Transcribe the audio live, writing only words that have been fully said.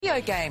Video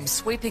game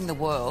sweeping the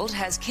world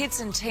has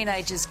kids and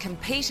teenagers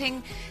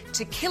competing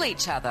to kill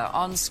each other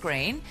on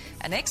screen,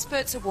 and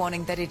experts are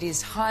warning that it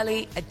is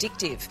highly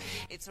addictive.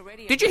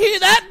 Did you hear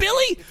that,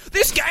 Billy?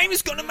 This game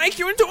is going to make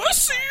you into a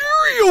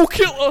serial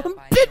killer.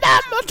 But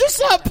I just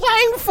start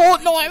playing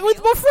Fortnite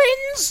with my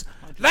friends.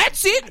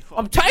 That's it.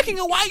 I'm taking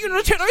away your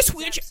Nintendo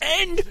Switch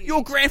and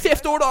your Grand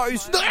Theft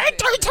Autos. Don't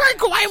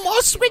take away my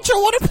Switch. I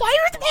want to play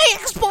with my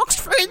Xbox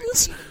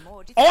friends.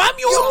 I'm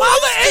your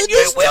mother and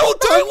you will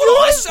do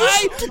what I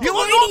say. You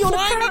are not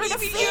playing any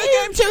video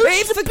games.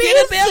 Please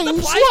forget about the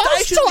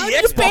PlayStation, the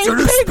Xbox, and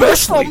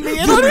especially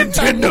the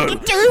Nintendo.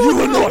 You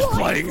are not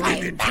playing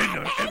any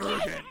Nintendo ever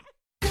again.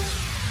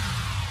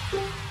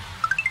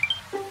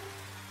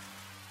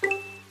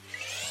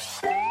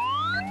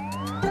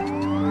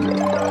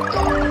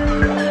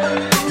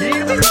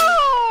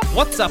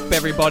 What's up,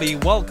 everybody?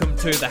 Welcome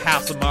to the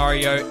House of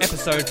Mario,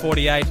 episode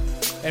 48.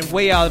 And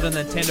we are the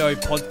Nintendo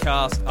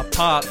Podcast, a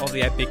part of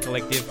the 8-Bit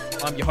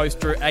Collective. I'm your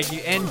host, Drew Agnew,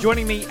 and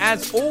joining me,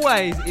 as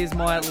always, is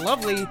my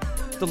lovely,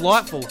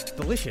 delightful,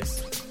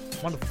 delicious,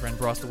 wonderful friend,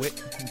 Bryce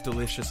DeWitt.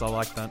 Delicious, I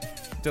like that.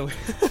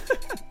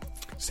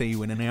 See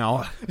you in an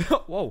hour.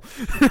 Whoa.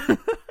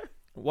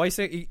 Why you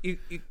say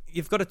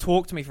you've got to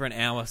talk to me for an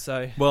hour,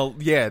 so... Well,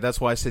 yeah,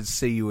 that's why I said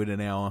see you in an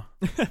hour.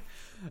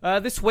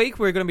 This week,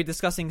 we're going to be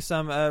discussing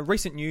some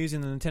recent news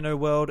in the Nintendo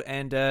world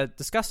and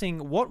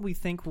discussing what we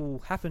think will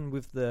happen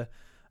with the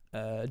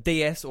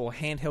DS or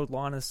handheld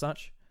line as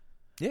such.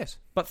 Yes.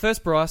 But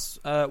first, Bryce,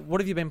 what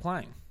have you been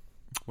playing?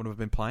 What have I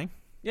been playing?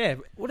 Yeah,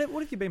 what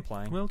have you been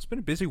playing? Well, it's been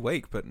a busy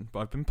week, but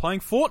I've been playing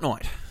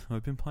Fortnite.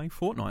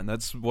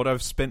 That's what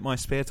I've spent my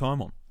spare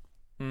time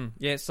on.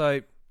 Yeah,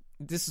 so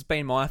this has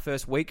been my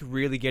first week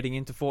really getting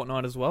into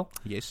Fortnite as well.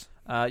 Yes.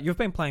 You've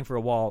been playing for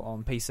a while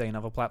on PC and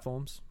other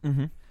platforms.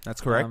 Mm-hmm. That's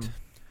correct.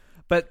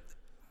 But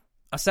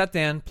I sat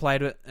down,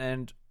 played it,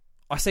 and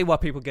I see why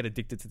people get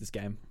addicted to this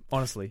game,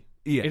 honestly.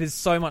 Yeah. It is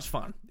so much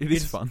fun. It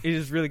is fun. It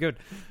is really good.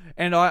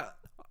 And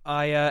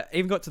I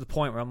even got to the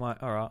point where I'm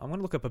like, all right, I'm going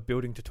to look up a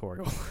building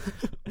tutorial.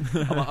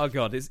 I'm like, oh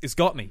god, it's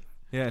got me.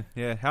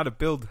 Yeah. How to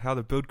build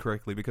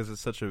correctly, because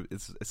it's such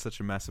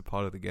a massive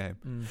part of the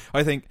game.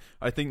 I think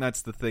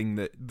that's the thing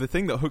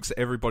that hooks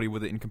everybody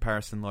with it in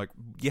comparison. Like,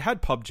 you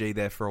had PUBG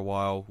there for a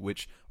while,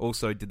 which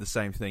also did the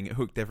same thing. It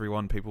hooked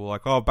everyone. People were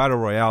like, oh, Battle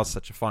Royale is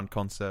such a fun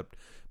concept.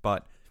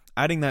 But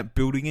adding that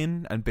building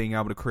in and being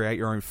able to create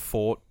your own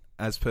fort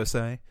as per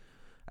se,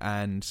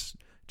 and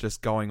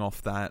just going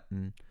off that,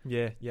 and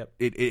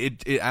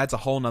it adds a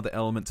whole nother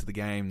element to the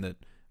game that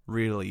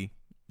really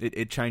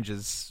it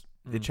changes.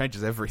 It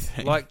changes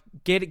everything. Like,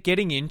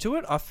 getting into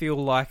it, I feel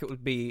like it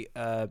would be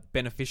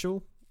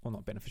beneficial. Well,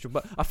 not beneficial,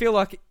 but I feel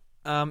like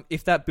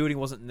if that building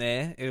wasn't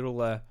there,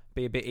 it'll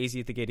be a bit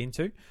easier to get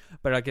into.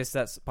 But I guess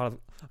that's part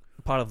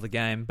of the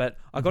game. But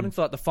I got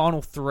into like the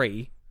final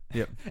 3.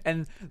 Yep.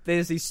 And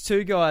there's these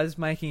 2 guys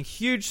making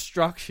huge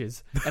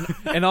structures,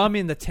 and I'm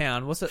in the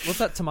town. What's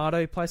that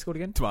tomato place called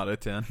again? Tomato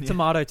Town. Yeah.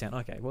 Tomato Town.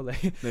 Okay, well there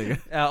you go.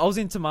 I was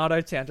in Tomato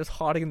Town, just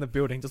hiding in the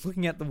building, just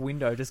looking out the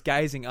window, just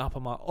gazing up.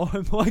 I'm like, oh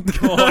my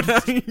god! I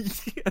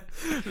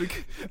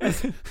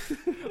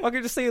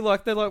could just see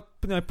like they're like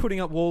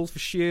putting up walls for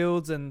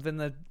shields, and then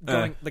they're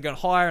going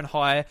higher and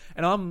higher,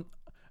 and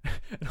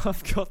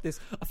I've got this.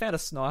 I found a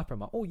sniper. I'm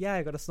like, oh yeah,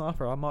 I got a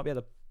sniper. I might be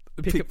able to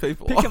pick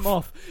him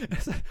off.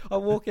 So I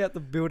walk out the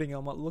building, and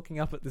I'm like looking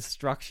up at this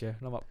structure,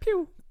 and I'm like,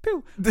 pew,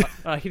 pew.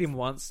 I hit him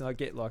once, and I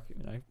get like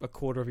a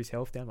quarter of his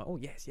health down. I'm like, oh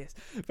yes.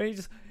 But he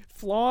just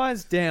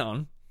flies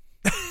down,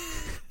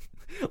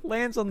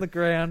 lands on the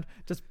ground,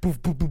 just boof,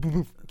 boof, boof, boof,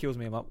 boof, kills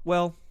me. I'm like,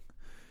 well,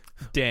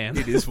 damn.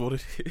 It is what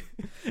it is.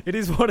 It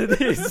is what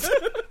it is.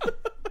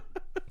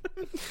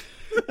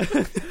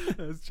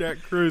 As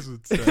Jack Cruz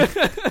would say.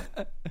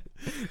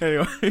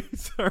 Anyway,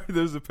 sorry,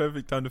 there was a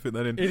perfect time to fit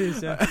that in. It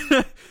is, yeah.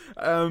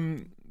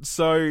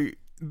 So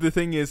the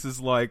thing is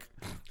like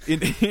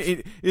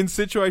in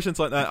situations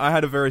like that, I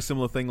had a very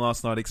similar thing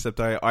last night, except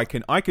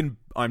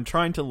I'm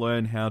trying to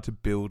learn how to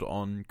build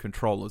on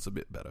controllers a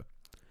bit better.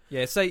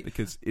 Yeah, so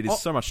because it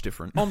is so much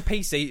different. On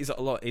PC, is it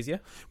a lot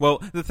easier?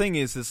 Well, the thing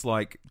is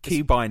like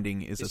key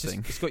binding is a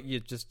thing. It's got your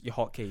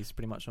hotkeys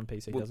pretty much on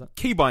PC, doesn't it?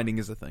 Key binding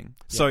is a thing.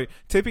 Yeah. So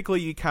typically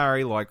you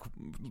carry like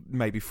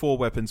maybe 4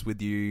 weapons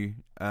with you,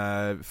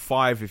 5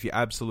 if you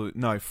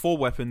 4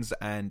 weapons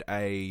and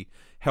a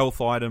health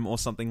item or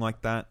something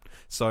like that.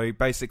 So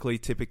basically,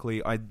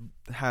 typically I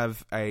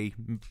have a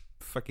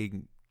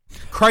fucking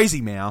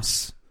crazy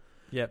mouse.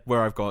 Yep.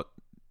 Where I've got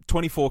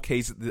 24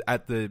 keys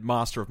at the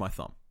master of my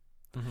thumb.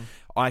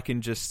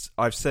 Mm-hmm.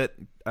 I've set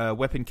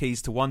weapon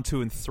keys to 1,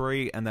 2, and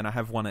 3, and then I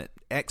have one at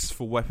X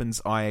for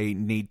weapons I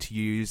need to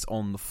use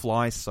on the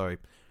fly, so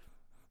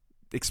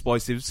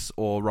explosives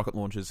or rocket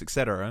launchers,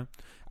 etc.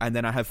 And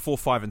then I have 4,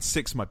 5, and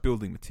 6 my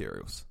building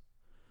materials.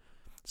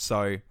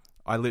 So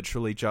I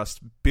literally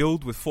just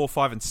build with 4,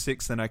 5, and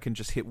 6, then I can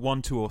just hit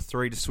 1, 2, or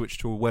 3 to switch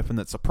to a weapon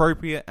that's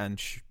appropriate,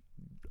 and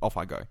off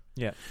I go.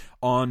 Yeah.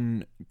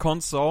 On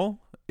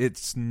console,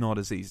 it's not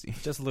as easy.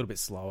 Just a little bit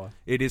slower.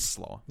 It is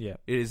slower. Yeah.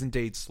 It is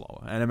indeed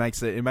slower, and it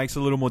makes it a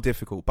little more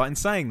difficult. But in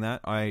saying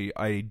that,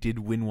 I did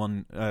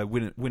win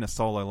a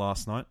solo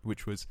last night,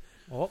 which was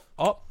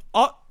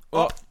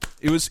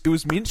it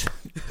was mint.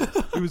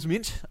 It was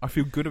mint. I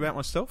feel good about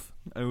myself.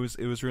 It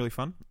was really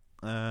fun.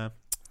 Yeah.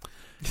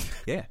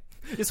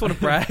 You just want to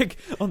brag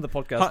on the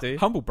podcast, do you?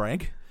 Humble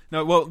brag.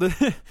 No, well,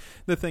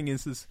 the thing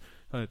is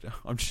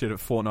I'm shit at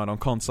Fortnite on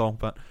console,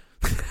 but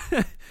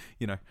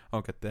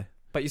I'll get there.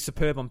 But you're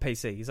superb on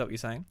PC. Is that what you're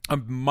saying?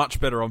 I'm much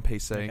better on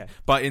PC. Okay.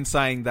 But in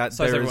saying that,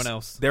 so is everyone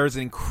else. There is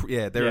an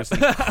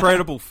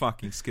incredible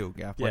fucking skill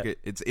gap. Yeah. Like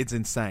it's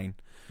insane.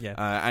 Yeah.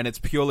 And it's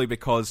purely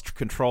because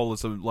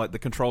controls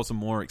are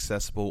more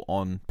accessible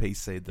on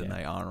PC than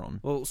they are on.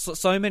 Well,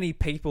 so many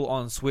people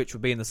on Switch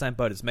would be in the same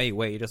boat as me,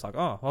 where you're just like,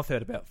 oh, I've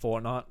heard about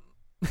Fortnite,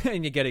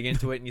 and you're getting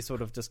into it, and you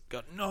sort of just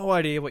got no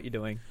idea what you're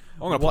doing.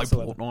 I'm going to play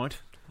Fortnite.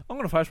 I'm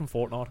going to play some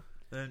Fortnite.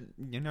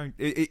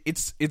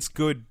 It's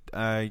good.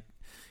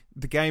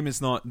 The game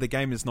is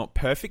not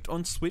perfect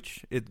on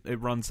Switch.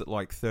 It runs at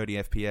like 30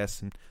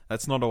 FPS, and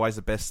that's not always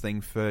the best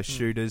thing for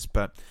shooters.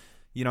 But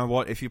you know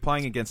what? If you're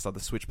playing against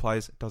other Switch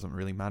players, it doesn't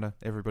really matter.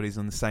 Everybody's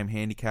on the same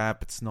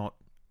handicap. It's not,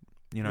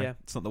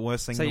 it's not the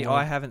worst thing. See,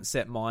 I haven't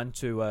set mine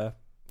to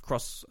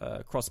cross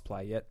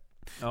play yet.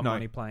 I'm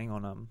only playing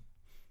on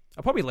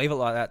I'll probably leave it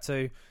like that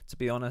too. To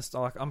be honest,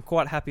 I'm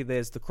quite happy.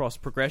 There's the cross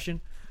progression.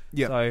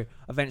 Yeah. So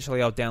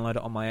eventually, I'll download it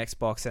on my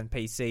Xbox and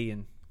PC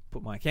and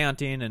put my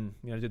account in and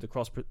do the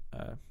cross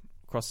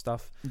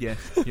stuff. Yeah,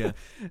 yeah.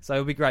 So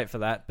it'll be great for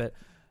that. But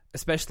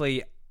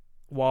especially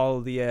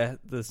while the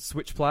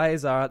Switch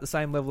players are at the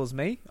same level as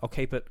me, I'll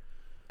keep it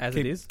as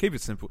it is. Keep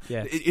it simple.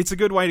 Yeah, it's a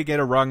good way to get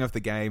a rung of the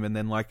game, and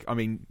then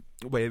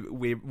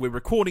we're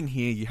recording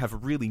here. You have a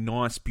really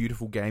nice,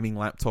 beautiful gaming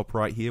laptop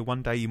right here.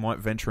 One day you might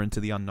venture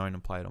into the unknown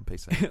and play it on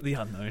PC. The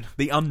unknown.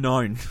 The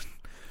unknown.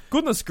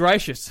 Goodness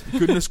gracious.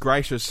 Goodness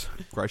gracious.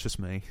 Gracious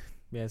me.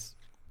 Yes.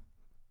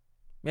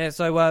 Yeah,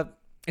 so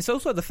it's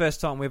also the first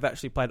time we've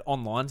actually played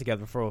online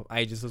together for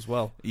ages as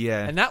well.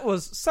 Yeah. And that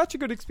was such a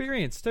good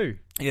experience too.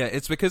 Yeah,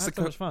 it's because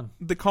so much fun.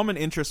 The common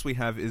interest we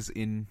have is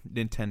in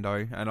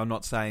Nintendo, and I'm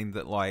not saying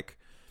that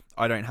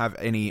I don't have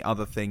any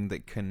other thing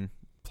that can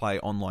play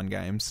online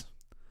games,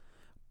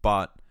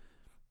 but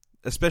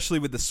especially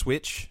with the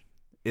Switch,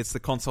 it's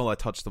the console I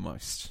touch the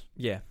most.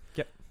 Yeah.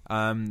 Yep.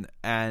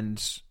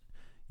 And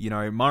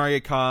Mario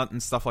Kart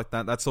and stuff like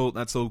that, that's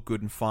all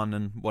good and fun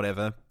and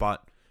whatever,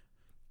 but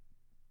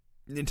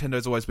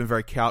Nintendo's always been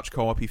very couch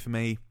co-op-y for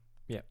me.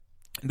 Yeah.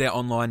 Their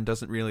online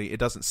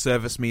doesn't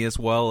service me as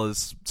well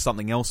as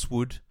something else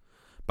would.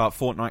 But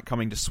Fortnite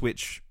coming to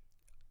Switch,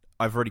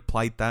 I've already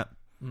played that.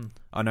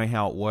 I know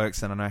how it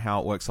works, and I know how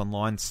it works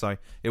online, so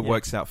it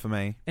works out for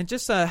me. And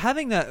just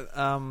having that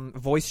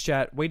voice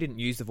chat, we didn't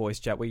use the voice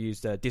chat, we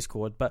used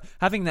Discord, but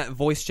having that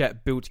voice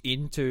chat built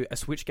into a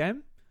Switch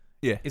game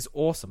is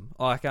awesome.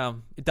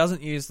 It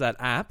doesn't use that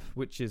app,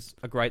 which is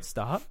a great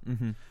start.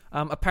 Mm-hmm.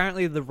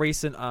 Apparently, the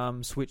recent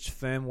Switch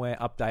firmware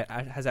update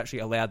has actually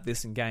allowed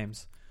this in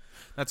games.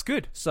 That's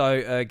good.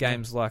 So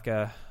games like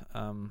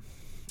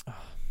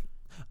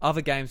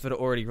other games that are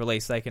already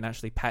released, they can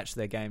actually patch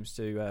their games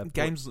to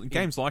games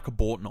like a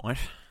Fortnite.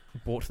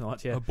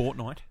 Fortnite, yeah. A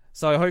Fortnite.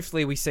 So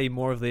hopefully, we see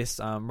more of this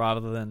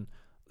rather than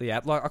the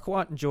app. I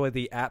quite enjoy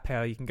the app,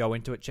 how you can go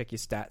into it, check your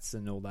stats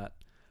and all that.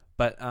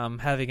 But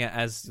having it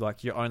as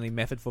your only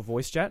method for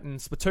voice chat, and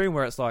Splatoon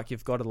where it's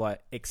you've got to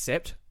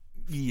accept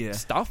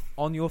stuff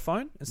on your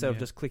phone instead of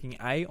just clicking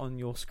A on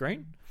your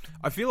screen.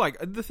 I feel like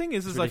the thing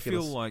is I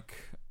feel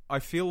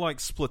like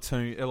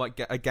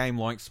Splatoon, a game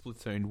like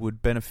Splatoon,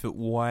 would benefit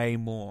way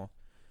more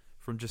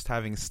from just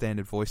having a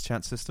standard voice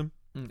chat system.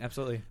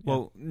 Absolutely.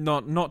 Well,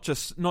 not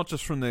just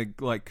from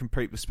the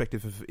complete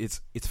perspective of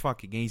it's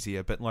fucking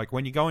easier, but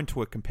when you go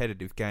into a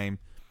competitive game,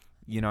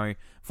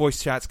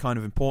 voice chat's kind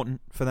of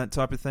important for that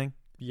type of thing.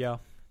 Yeah.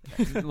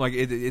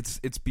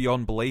 It's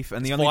beyond belief,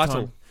 and it's the only vital.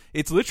 time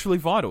it's literally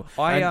vital.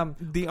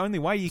 The only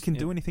way you can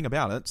Yeah. do anything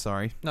about it.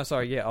 Sorry. No,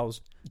 sorry. Yeah, I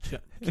was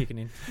kicking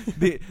in.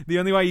 The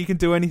only way you can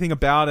do anything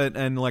about it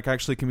and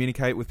actually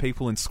communicate with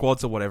people in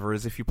squads or whatever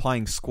is if you're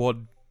playing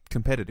squad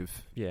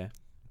competitive. Yeah.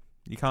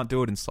 You can't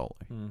do it in solo.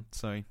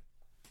 So,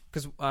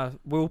 because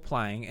we were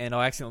playing and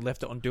I accidentally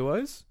left it on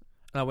duos,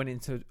 and I went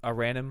into a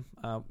random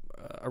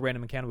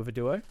encounter with a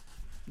duo.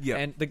 Yeah.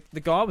 And the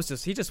guy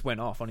he just went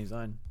off on his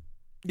own.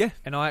 Yeah.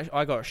 And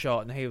I got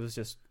shot, and he was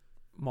just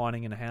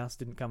mining in a house,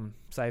 didn't come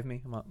save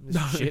me. I'm like, this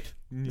is shit.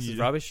 This is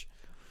rubbish.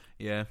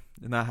 Yeah,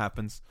 and that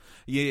happens.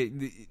 Yeah,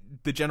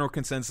 the general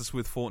consensus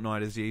with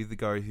Fortnite is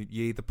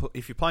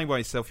if you're playing by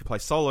yourself, you play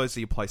solos, or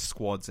you play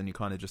squads, and you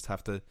kind of just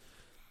have to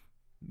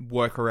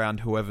work around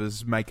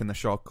whoever's making the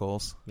shot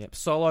calls. Yep,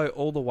 solo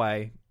all the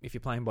way if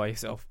you're playing by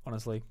yourself,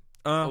 honestly.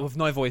 With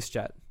no voice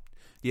chat.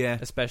 Yeah.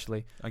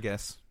 Especially. I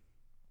guess.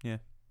 Yeah.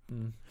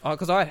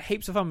 Because I had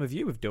heaps of fun with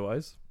you with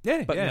duos.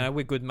 Yeah, but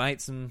we're good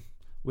mates and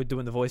we're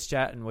doing the voice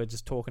chat and we're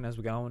just talking as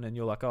we're going, and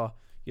you're like,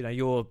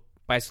 you're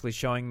basically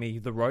showing me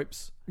the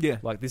ropes. Yeah.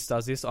 Like, this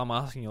does this. I'm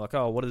asking you, like,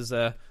 oh, what does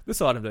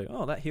this item do?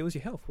 Oh, that heals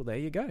your health. Well, there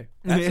you go.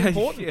 That's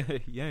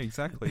important. Yeah,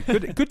 exactly.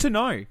 Good to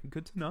know.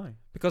 Good to know.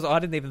 Because I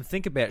didn't even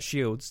think about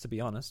shields, to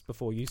be honest,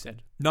 before you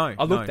said. No.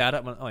 I looked at it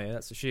and went, oh, yeah,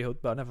 that's a shield.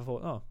 But I never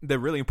thought, oh. They're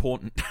really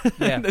important.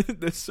 Yeah.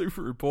 They're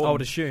super important. I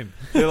would assume.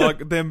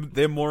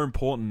 They're more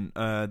important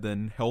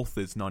than health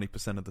is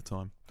 90% of the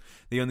time.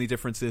 The only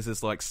difference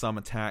is like some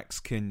attacks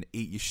can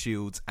eat your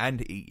shields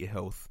and eat your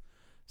health.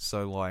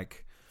 So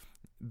like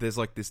there's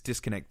like this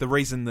disconnect. The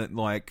reason that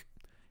like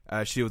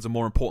shields are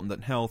more important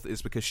than health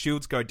is because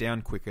shields go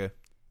down quicker.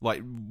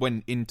 Like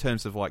when in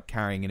terms of like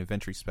carrying an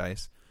inventory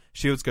space,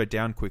 shields go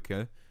down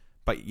quicker,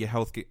 but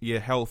your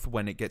health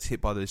when it gets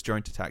hit by those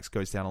joint attacks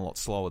goes down a lot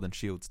slower than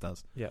shields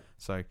does. Yeah.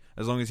 So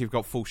as long as you've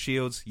got full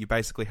shields, you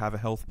basically have a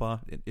health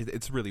bar.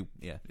 It's really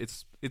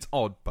it's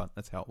odd, but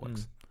that's how it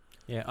works.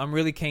 Yeah, I'm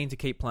really keen to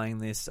keep playing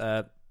this.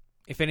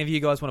 If any of you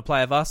guys want to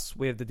play with us,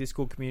 we have the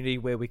Discord community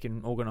where we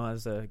can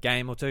organise a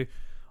game or two.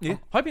 Yeah. I'm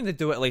hoping to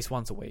do it at least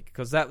once a week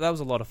because that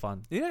was a lot of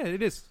fun. Yeah,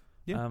 it is.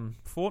 Yeah.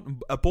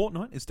 A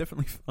Fortnite is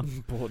definitely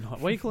fun. Fortnite.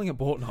 Why are you calling it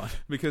Fortnite?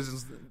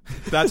 Because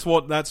that's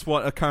what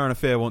a current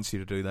affair wants you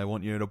to do. They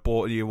want you to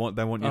abort. They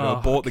want you to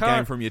abort the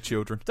game from your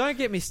children. Don't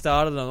get me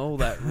started on all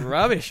that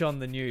rubbish on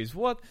the news.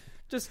 What?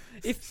 Just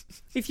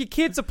if your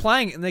kids are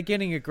playing it and they're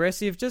getting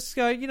aggressive, just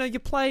go. You're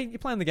playing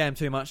the game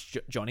too much,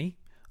 Johnny.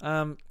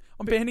 I'm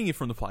banning you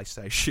from the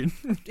PlayStation.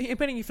 You're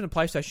banning you from the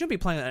PlayStation. You shouldn't be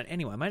playing that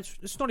anyway, mate.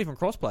 It's not even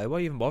crossplay. Why are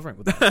you even bothering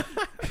with that?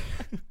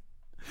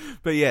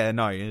 But yeah,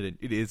 no,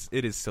 it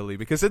is silly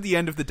because at the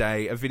end of the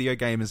day, a video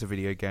game is a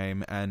video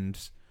game, and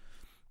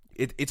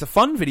it's a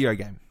fun video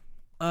game.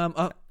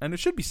 And it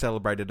should be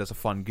celebrated as a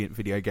fun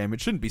video game. It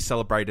shouldn't be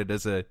celebrated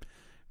as a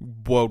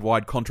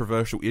worldwide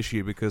controversial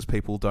issue because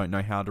people don't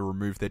know how to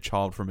remove their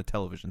child from a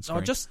television screen.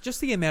 Oh,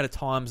 just the amount of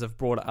times I've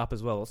brought it up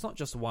as well. It's not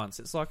just once.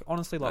 It's like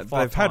honestly like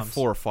 5 They've times. had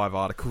 4 or 5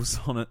 articles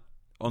on it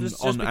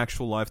on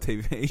actual live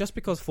TV. Just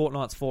because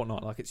Fortnite's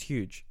Fortnite, like it's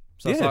huge.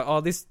 So it's like,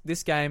 oh, this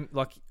game,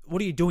 like,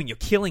 what are you doing? You're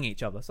killing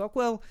each other. It's like,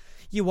 well,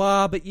 you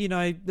are, but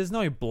there's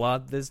no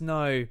blood. There's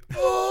no.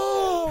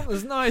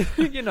 There's no.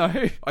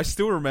 I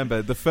still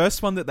remember the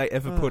first one that they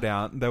ever put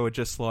out. They were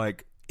just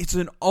like, it's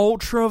an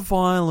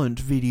ultra-violent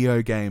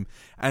video game,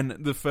 and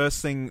the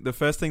first thing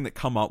that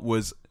come up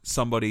was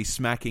somebody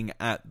smacking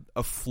at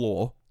a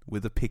floor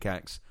with a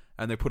pickaxe,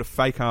 and they put a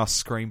fake-ass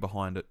screen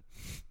behind it,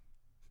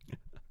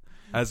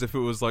 as if it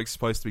was like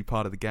supposed to be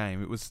part of the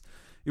game. It was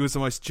the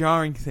most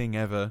jarring thing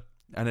ever,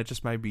 and it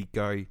just made me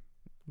go,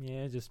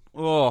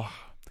 now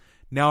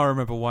I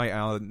remember why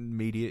our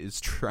media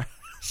is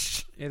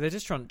trash. Yeah, they're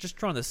just trying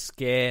to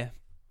scare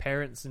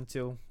parents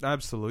until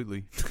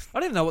absolutely. I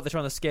don't even know what they're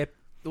trying to scare.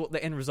 What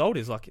the end result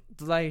is. Like,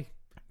 do they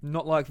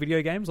not like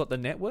video games like the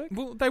network?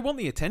 Well, they want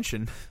the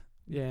attention.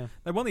 Yeah.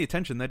 They want the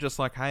attention. They're just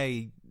like,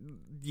 hey,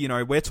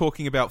 we're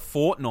talking about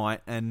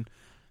Fortnite and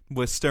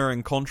we're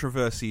stirring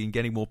controversy and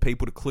getting more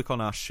people to click on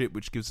our shit,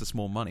 which gives us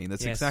more money.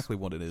 That's exactly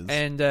what it is.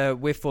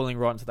 And we're falling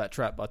right into that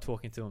trap by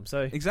talking to them.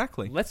 So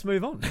exactly. Let's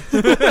move on.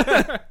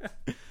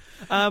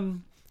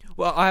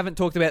 Well, I haven't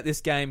talked about this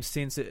game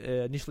since it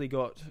initially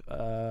got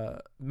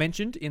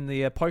mentioned in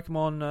the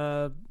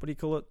Pokemon, what do you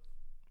call it?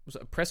 Was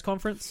it a press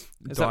conference?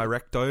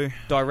 Directo.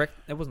 Direct.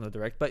 It wasn't a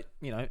direct, but,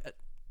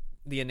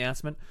 the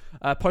announcement.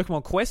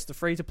 Pokemon Quest, a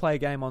free-to-play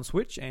game on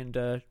Switch,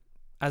 and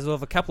as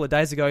of a couple of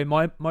days ago,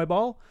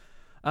 mobile.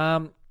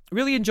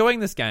 Really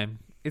enjoying this game.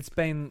 It's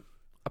been,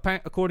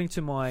 according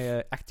to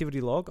my activity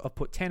log, I've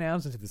put 10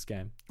 hours into this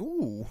game.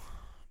 Ooh.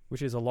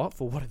 Which is a lot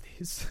for what it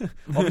is.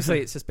 Obviously,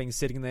 it's just been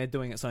sitting there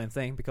doing its own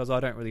thing because I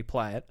don't really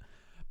play it.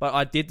 But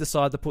I did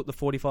decide to put the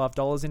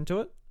 $45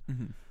 into it.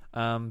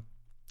 Mm-hmm.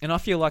 And I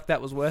feel like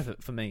that was worth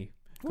it for me.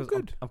 Well,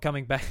 good. I'm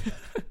coming back.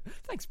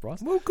 Thanks,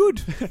 Bryce. Well,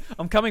 good.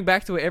 I'm coming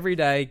back to it every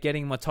day,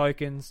 getting my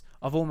tokens.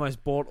 I've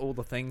almost bought all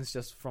the things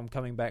just from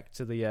coming back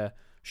to the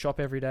shop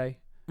every day.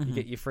 Mm-hmm. You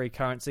get your free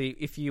currency.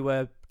 If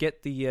you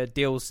get the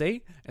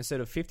DLC, instead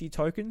of 50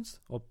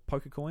 tokens, or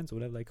Poké Coins, or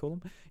whatever they call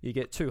them, you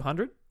get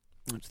 200.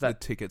 So the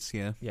tickets,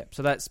 yeah. Yeah,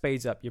 so that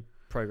speeds up your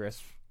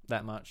progress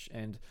that much.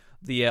 And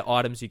the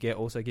items you get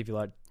also give you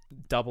like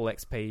double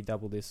XP,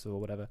 double this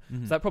or whatever.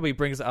 Mm-hmm. So that probably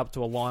brings it up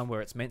to a line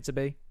where it's meant to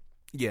be.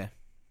 Yeah,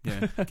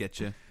 get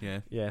you.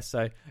 Yeah. Yeah,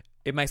 so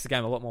it makes the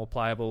game a lot more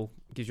playable,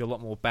 gives you a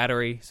lot more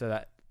battery, so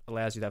that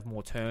allows you to have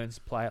more turns,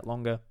 play it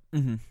longer.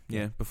 Mm-hmm.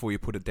 Yeah, before you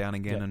put it down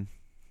again and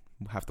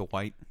have to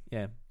wait.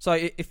 Yeah. So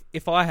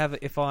if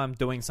I'm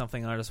doing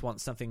something and I just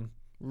want something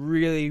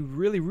really,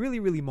 really, really,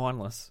 really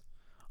mindless,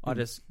 I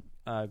just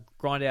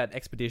grind out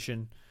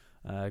Expedition,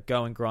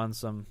 go and grind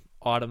some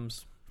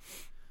items,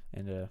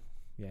 and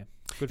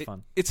good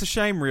fun. It's a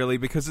shame, really,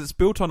 because it's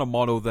built on a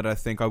model that I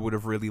think I would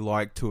have really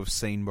liked to have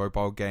seen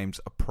mobile games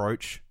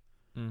approach.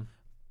 Mm.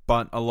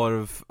 But a lot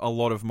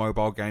of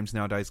mobile games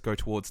nowadays go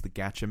towards the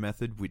gacha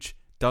method, which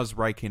does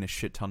rake in a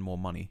shit ton more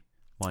money,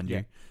 mind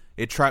you.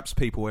 It traps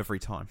people every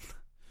time.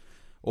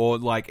 Or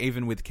like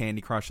even with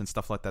Candy Crush and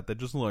stuff like that, they're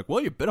just like,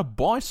 well, you better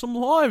buy some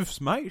lives,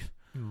 mate.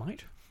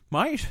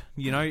 Mate,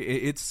 you know,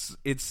 it's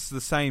the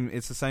same.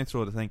 It's the same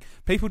sort of thing.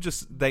 People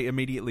they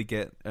immediately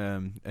get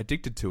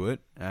addicted to it,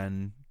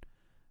 and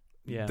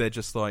they're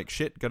just like,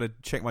 shit, got to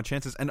check my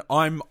chances. And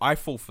I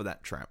fall for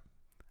that trap.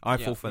 I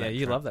fall for that. Yeah,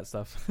 you trap. love that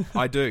stuff.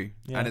 I do,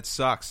 and it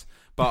sucks.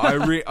 But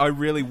I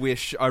really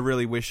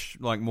wish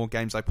like more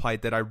games I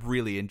played that I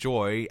really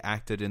enjoy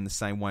acted in the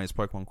same way as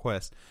Pokemon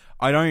Quest.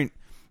 I don't.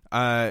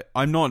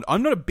 I'm not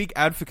a big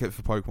advocate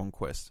for Pokemon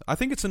Quest. I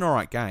think it's an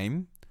alright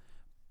game,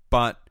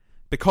 but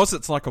because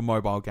it's like a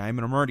mobile game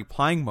and I'm already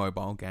playing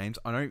mobile games,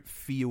 I don't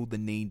feel the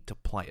need to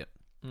play it.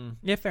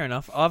 Yeah, fair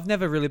enough. I've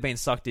never really been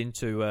sucked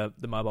into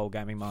the mobile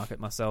gaming market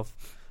myself.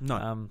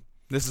 No,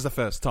 this is the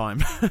first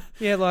time.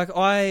 Yeah, like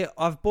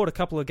I've bought a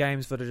couple of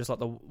games that are just like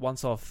the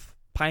once-off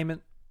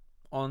payment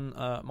on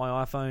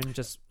my iPhone,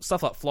 just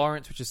stuff like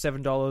Florence, which is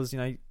 $7. You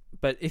know,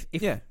 but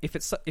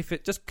if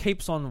it just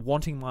keeps on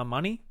wanting my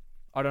money,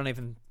 I don't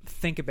even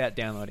think about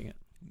downloading it.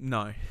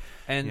 No,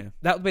 and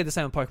that would be the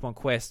same with Pokemon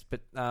Quest, but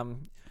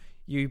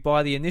you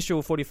buy the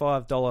initial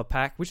 $45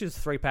 pack, which is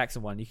 3 packs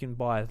in one. You can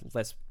buy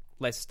less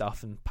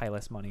stuff and pay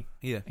less money,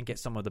 and get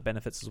some of the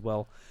benefits as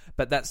well.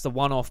 But that's the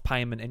one-off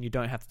payment, and you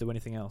don't have to do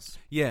anything else.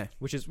 Yeah,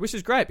 which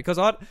is great because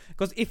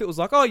if it was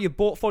like, oh, you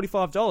bought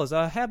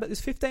 $45, how about this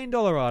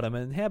 $15 item,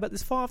 and how about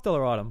this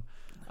 $5 item?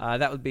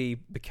 That would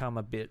become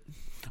a bit.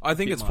 I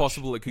think it's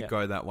possible it could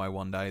go that way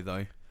one day,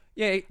 though.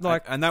 Yeah,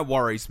 like, and that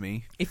worries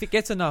me. If it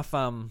gets enough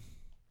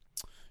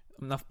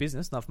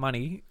business, enough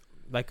money,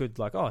 they could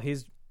like, oh,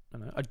 here's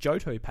a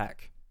Johto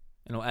pack,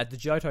 and I'll add the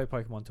Johto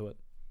Pokemon to it.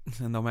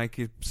 And they'll make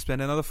you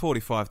spend another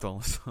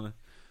 $45 on it.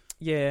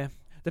 Yeah,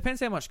 depends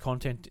how much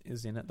content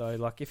is in it though.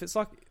 Like if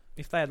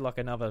they had like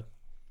another,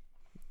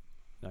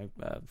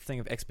 thing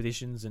of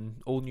expeditions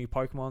and all new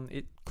Pokemon,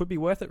 it could be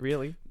worth it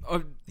really.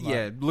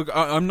 Look,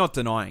 I'm not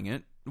denying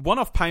it.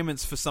 One-off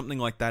payments for something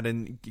like that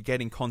and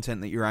getting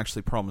content that you're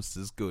actually promised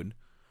is good.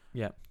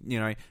 Yeah,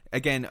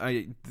 Again,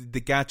 the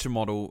gacha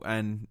model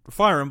and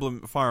Fire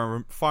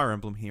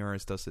Emblem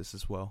Heroes does this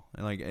as well.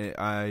 Like,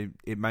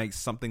 it makes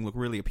something look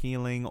really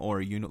appealing or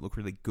a unit look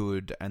really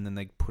good, and then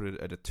they put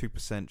it at a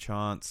 2%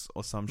 chance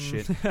or some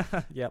shit.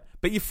 Yep.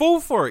 But you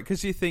fall for it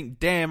because you think,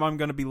 "Damn, I'm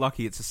going to be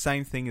lucky." It's the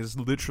same thing as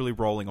literally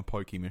rolling a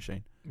Poke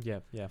machine. Yeah.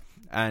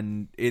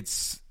 And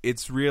it's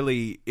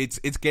really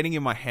getting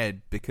in my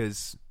head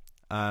because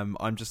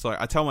I'm just like,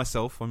 I tell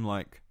myself, I'm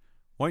like,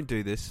 won't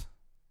do this.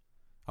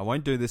 I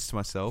won't do this to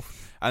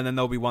myself. And then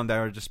there'll be one day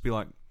I'll just be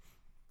like,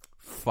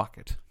 fuck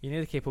it. You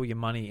need to keep all your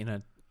money in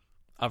a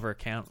other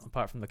account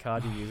apart from the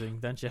card you're using,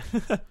 don't you?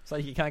 So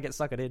you can't get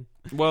suckered in.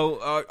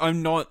 Well,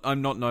 I'm not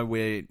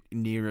nowhere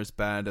near as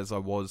bad as I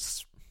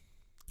was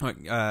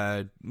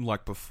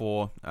like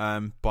before.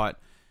 But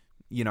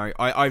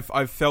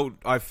I've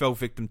fell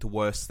victim to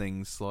worse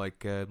things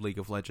like League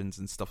of Legends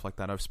and stuff like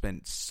that. I've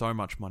spent so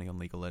much money on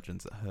League of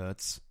Legends it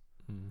hurts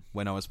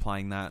when I was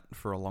playing that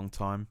for a long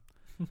time.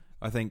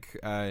 I think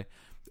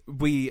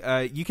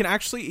you can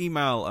actually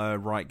email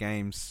Riot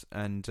Games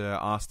and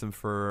ask them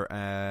for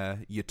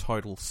your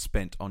total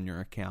spent on your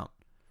account.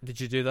 Did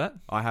you do that?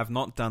 I have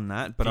not done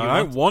that, but I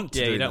don't want to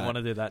do that. Yeah, you don't want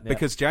to do that. Yeah.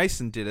 Because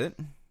Jason did it.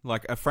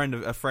 Like a friend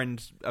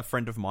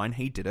of mine,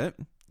 he did it.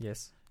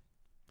 Yes.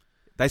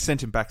 They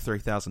sent him back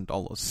 $3,000.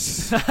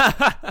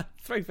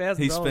 $3,000?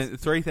 He spent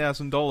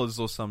 $3,000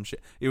 or some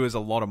shit. It was a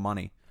lot of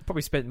money.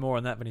 Probably spent more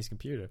on that than his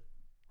computer.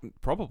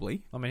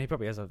 Probably. I mean, he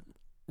probably has a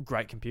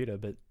great computer,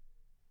 but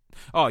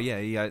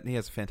he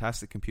has a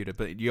fantastic computer,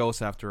 but you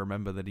also have to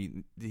remember that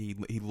he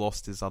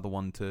lost his other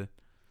one to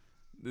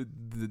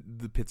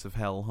the pits of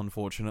hell,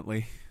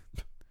 unfortunately.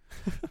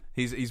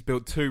 He's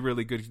built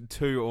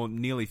two or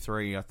nearly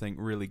 3, I think,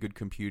 really good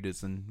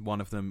computers, and one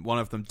of them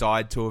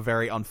died to a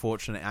very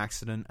unfortunate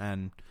accident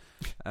and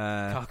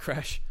car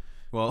crash.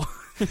 Well,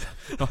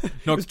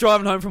 he was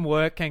driving home from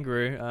work,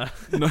 kangaroo.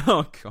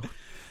 No, God.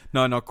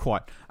 No, not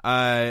quite.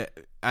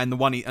 And the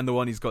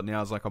one he's got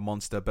now is like a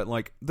monster. But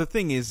like the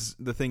thing is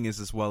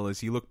as well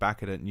as you look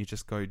back at it and you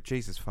just go,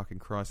 Jesus fucking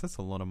Christ, that's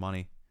a lot of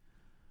money.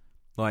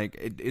 Like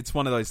it's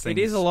one of those things.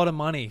 It is a lot of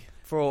money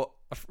for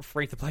a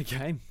free to play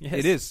game. Yes.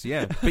 It is,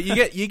 yeah. But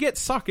you get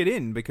suckered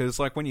in because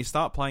like when you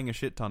start playing a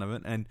shit ton of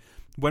it, and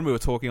when we were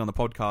talking on the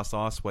podcast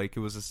last week,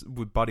 it was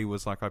Buddy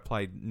was like, I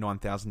played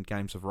 9,000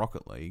 games of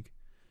Rocket League.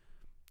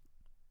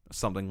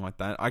 Something like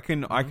that. I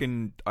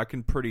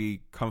can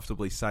pretty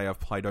comfortably say I've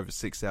played over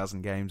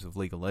 6,000 games of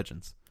League of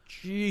Legends.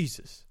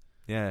 Jesus.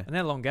 Yeah. And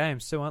they're long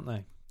games too, aren't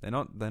they?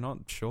 They're not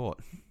short.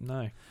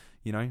 No.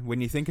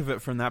 When you think of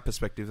it from that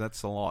perspective,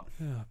 that's a lot.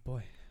 Oh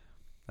boy.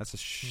 That's a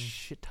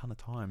shit ton of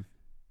time.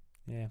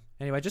 Yeah.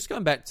 Anyway, just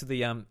going back to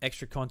the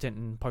extra content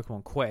in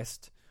Pokemon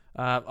Quest,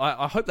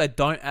 I hope they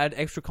don't add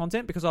extra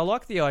content because I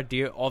like the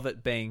idea of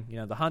it being,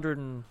 the 100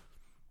 and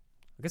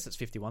I guess it's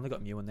 51. They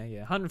got Mew in there,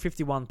 yeah.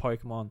 151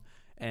 Pokemon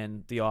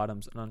and the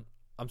items, and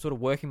I'm sort of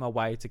working my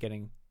way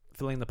to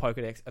filling the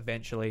Pokedex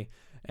eventually,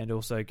 and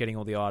also getting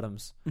all the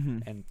items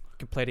and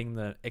completing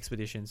the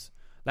expeditions.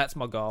 That's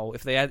my goal.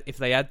 If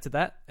they add to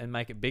that and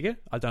make it bigger,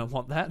 I don't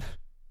want that.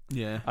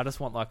 Yeah, I just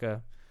want like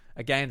a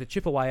game to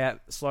chip away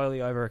at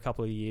slowly over a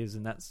couple of years,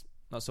 and that's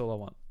all I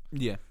want.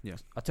 Yeah.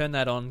 I turn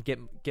that on,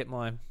 get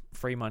my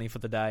free money for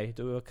the day,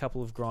 do a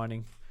couple of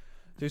grinding,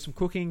 do some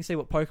cooking, see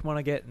what Pokemon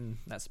I get, and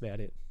that's about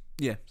it.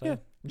 Yeah. So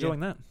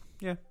enjoying that.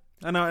 Yeah.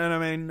 And I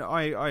mean,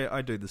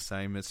 I do the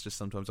same. It's just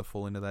sometimes I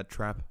fall into that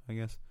trap, I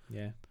guess.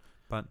 Yeah.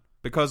 But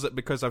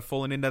because I've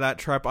fallen into that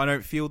trap, I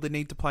don't feel the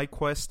need to play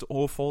Quest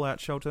or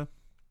Fallout Shelter.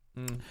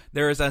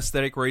 There is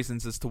aesthetic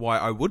reasons as to why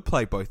I would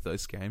play both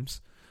those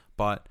games,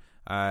 but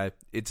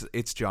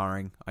it's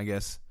jarring, I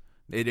guess.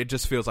 It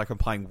just feels like I'm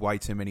playing way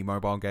too many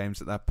mobile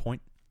games at that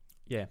point.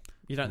 Yeah.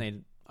 You don't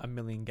need a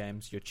million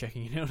games you're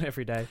checking in on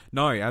every day.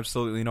 No,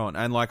 absolutely not.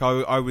 And like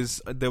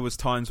there was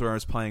times where I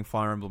was playing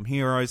Fire Emblem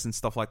Heroes and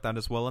stuff like that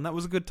as well, and that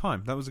was a good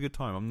time.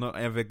 I'm not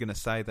ever going to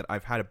say that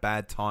I've had a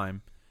bad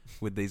time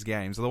with these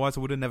games. Otherwise,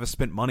 I would have never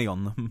spent money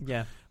on them.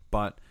 Yeah.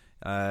 But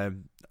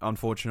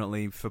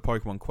unfortunately for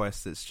Pokemon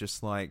Quest, it's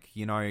just like,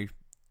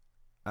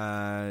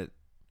 I'm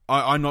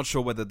not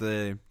sure whether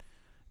the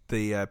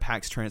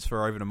packs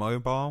transfer over to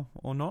mobile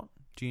or not.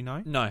 Do you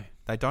know? No.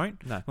 They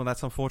don't? No. Well,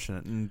 that's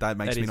unfortunate, and that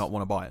makes me not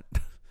want to buy it.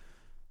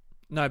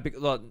 No,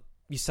 like,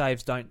 your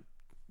saves don't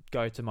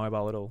go to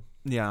mobile at all.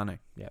 Yeah, I know.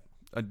 Yeah.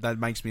 That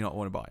makes me not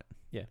want to buy it.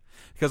 Yeah.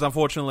 Because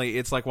unfortunately,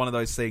 it's like one of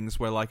those things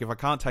where, like, if I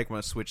can't take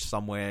my Switch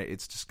somewhere,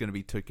 it's just going to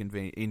be too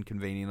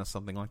inconvenient or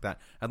something like that.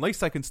 At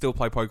least I can still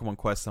play Pokemon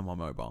Quest on my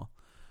mobile.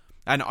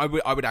 And I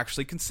would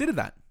actually consider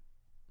that.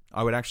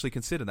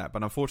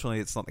 But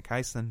unfortunately, it's not the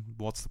case, then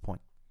what's the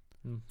point?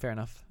 Fair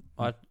enough.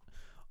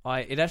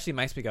 It actually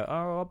makes me go,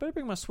 I better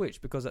bring my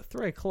Switch, because at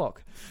 3:00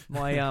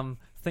 my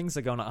things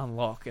are going to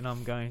unlock, and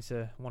I'm going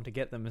to want to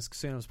get them as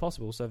soon as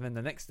possible. So then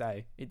the next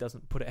day, it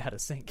doesn't put it out of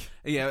sync.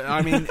 Yeah,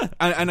 I mean,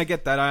 and I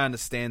get that, I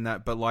understand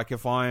that, but like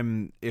if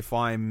I'm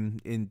going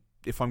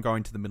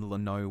to the middle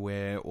of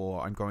nowhere,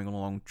 or I'm going on a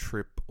long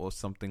trip or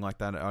something like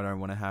that, I don't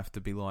want to have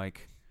to be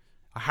like,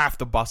 I have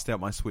to bust out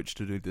my Switch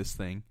to do this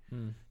thing.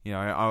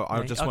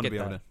 I just want to be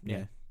able to.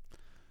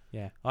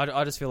 Yeah.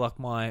 I just feel like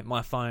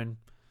my phone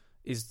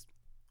is.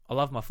 I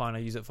love my phone. I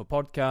use it for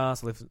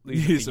podcasts, I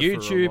use it for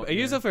YouTube. I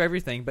use it for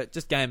everything, but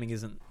just gaming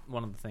isn't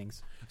one of the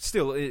things.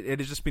 Still, it'd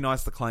just be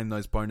nice to claim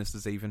those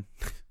bonuses even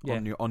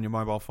on your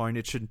mobile phone.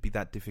 It shouldn't be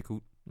that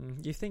difficult.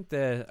 You think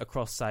the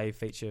across save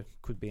feature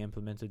could be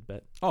implemented,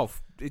 but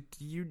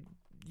you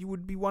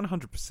would be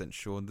 100%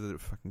 sure that it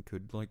fucking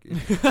could. Like,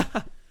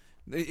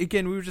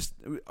 again,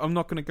 I'm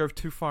not going to go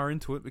too far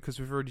into it because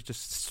we've already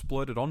just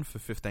splurted on for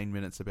 15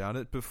 minutes about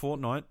it. But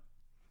Fortnite.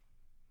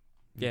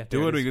 Yeah,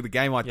 do it with a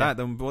game like that,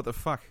 then what the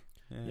fuck?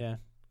 Yeah.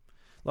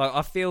 Like,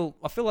 I feel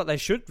like they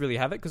should really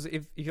have it, because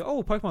if you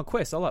go, Pokemon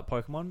Quest, I like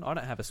Pokemon, I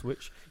don't have a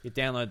Switch. You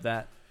download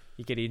that,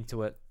 you get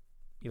into it,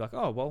 you're like,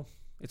 oh, well,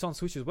 it's on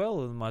Switch as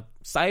well, and my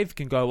save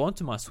can go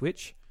onto my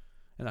Switch,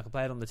 and I can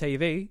play it on the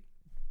TV.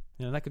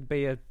 That could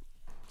be a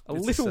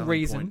little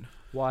reason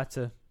why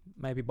to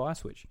maybe buy a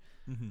Switch.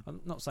 Mm-hmm.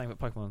 I'm not saying that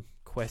Pokemon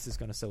Quest is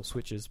going to sell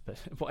Switches, but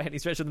by any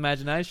stretch of the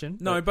imagination.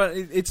 No, but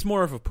it's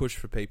more of a push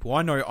for people.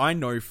 I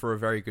know for a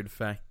very good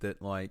fact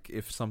that, like,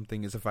 if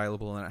something is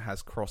available and it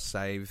has cross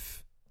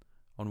save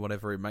on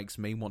whatever, it makes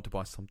me want to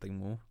buy something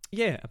more.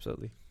 Yeah,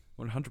 absolutely,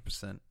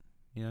 100%.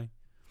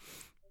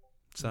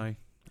 So,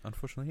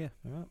 unfortunately, yeah.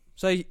 All right.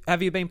 So,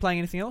 have you been playing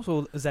anything else,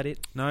 or is that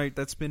it? No,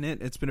 that's been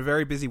it. It's been a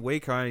very busy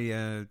week.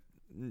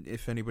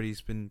 If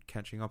anybody's been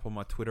catching up on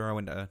my Twitter, I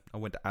went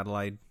to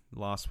Adelaide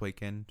last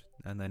weekend,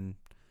 and then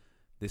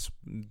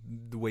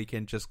the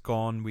weekend just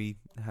gone, we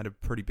had a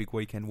pretty big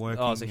weekend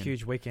working. Oh, it was a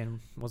huge weekend,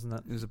 wasn't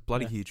it? It was a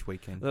bloody huge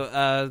weekend.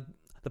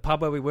 The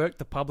pub where we worked,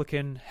 the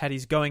publican had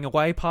his going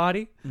away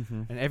party,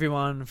 and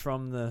everyone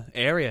from the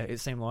area, it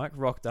seemed like,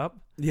 rocked up.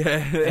 Yeah.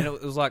 And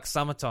it was like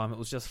summertime. It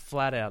was just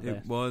flat out there.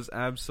 It was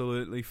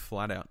absolutely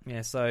flat out.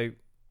 Yeah, so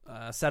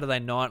Saturday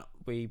night,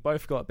 we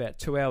both got about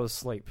 2 hours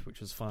sleep,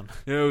 which was fun.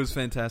 Yeah, it was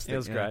fantastic. It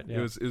was great. Yeah.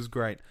 It was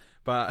great.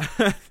 But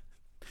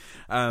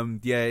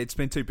it's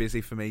been too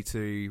busy for me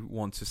to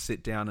want to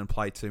sit down and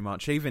play too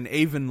much.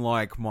 Even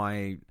like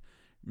my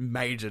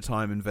major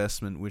time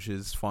investment, which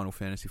is Final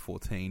Fantasy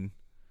 14,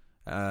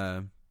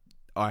 I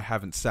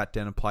haven't sat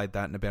down and played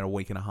that in about a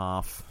week and a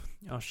half.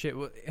 Oh shit!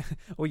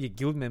 All your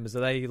guild members, are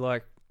they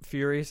like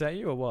furious at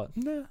you or what?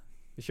 No.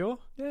 You sure?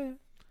 Yeah.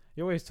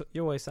 You're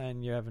always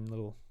saying you're having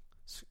little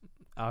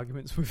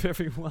arguments with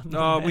everyone.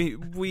 No, it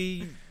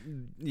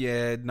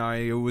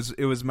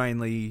was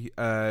mainly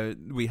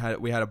we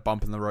had a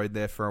bump in the road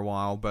there for a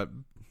while, but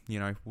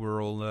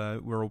we're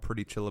all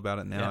pretty chill about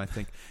it now. Yeah. I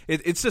think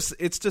it's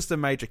just a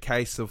major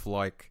case of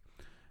like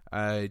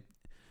I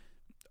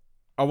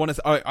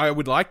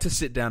would like to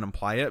sit down and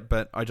play it,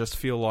 but I just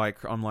feel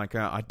like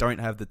I don't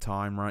have the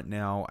time right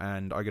now,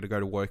 and I got to go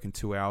to work in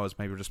 2 hours.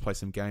 Maybe I'll just play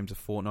some games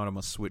of Fortnite on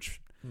my Switch.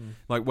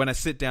 Like, when I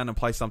sit down and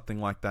play something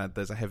like that,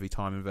 there's a heavy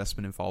time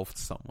investment involved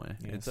somewhere.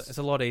 Yeah, it's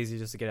a lot easier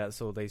just to get out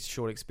sort of these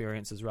short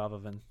experiences rather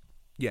than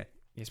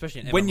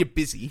especially in MMO. When you're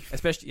busy,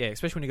 especially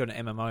when you go to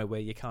an MMO where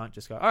you can't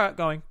just go, all right,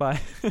 going,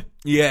 bye.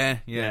 Yeah.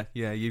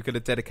 You've got to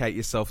dedicate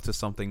yourself to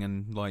something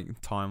and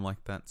like time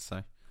like that.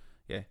 So,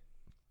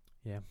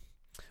 yeah.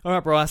 All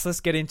right, Bryce, let's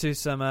get into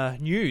some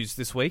news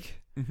this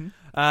week.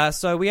 Mm-hmm.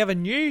 So we have a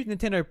new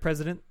Nintendo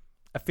president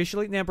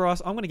officially. Now,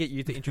 Bryce, I'm going to get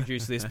you to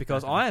introduce this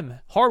because I am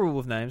horrible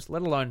with names,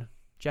 let alone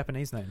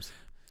Japanese names.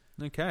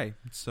 Okay,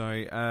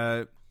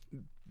 so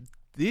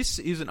this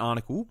is an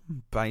article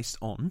based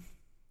on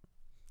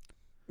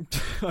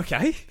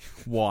Okay.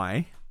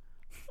 why.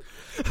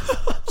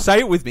 Say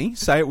it with me.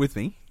 Say it with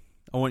me.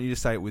 I want you to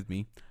say it with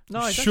me.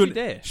 No, don't you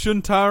dare.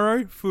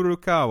 Shuntaro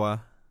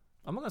Furukawa.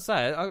 I'm not going to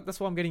say it. That's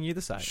why I'm getting you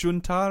to say it.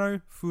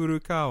 Shuntaro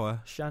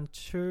Furukawa.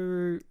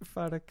 Shanturu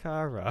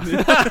Fadakara.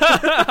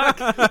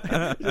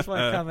 Just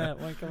won't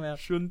come out.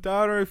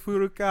 Shuntaro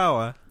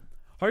Furukawa.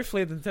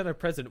 Hopefully the Nintendo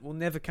president will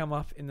never come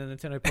up in the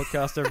Nintendo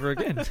podcast ever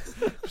again.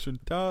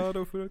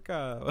 Shuntaro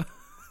Furukawa.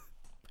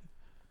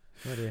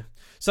 Oh dear.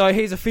 So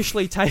he's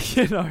officially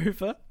taken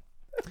over.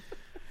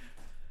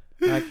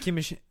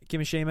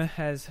 Kimishima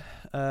has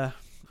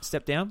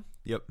stepped down.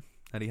 Yep,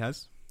 and he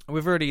has.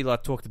 We've already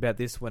talked about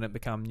this when it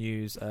became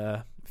news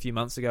a few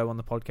months ago on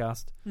the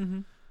podcast.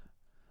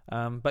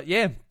 Mm-hmm. But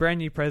yeah, brand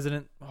new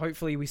president.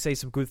 Hopefully we see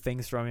some good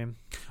things from him.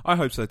 I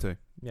hope so too.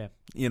 Yeah.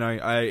 You know,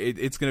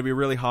 it's going to be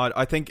really hard.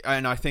 I think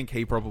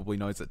he probably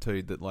knows it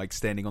too, that like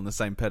standing on the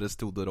same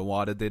pedestal that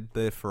Iwata did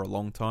there for a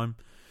long time,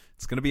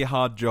 it's going to be a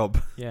hard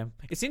job. Yeah.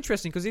 It's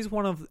interesting because he is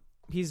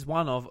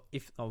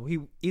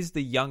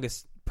the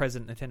youngest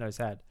president Nintendo's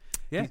had.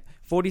 Yeah. He's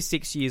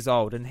 46 years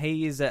old, and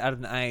he is at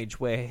an age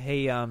where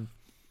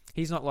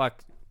he's not like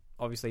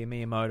obviously a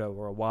Miyamoto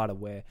or a Iwata,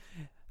 where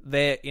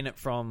they're in it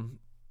from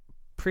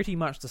pretty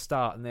much the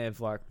start, and they've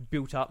like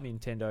built up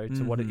Nintendo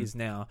to what it is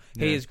now.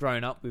 Yeah. He has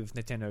grown up with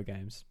Nintendo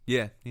games.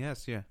 Yeah,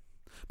 yes, yeah.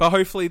 But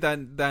hopefully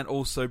that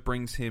also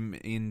brings him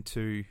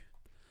into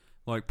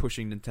like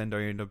pushing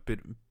Nintendo in a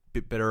bit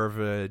better of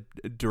a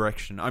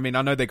direction. I mean,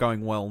 I know they're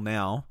going well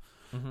now,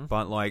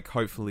 but like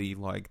hopefully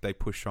like they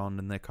push on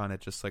and they're kind of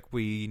just like,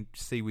 we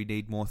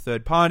need more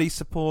third party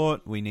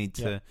support. We need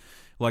to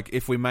like,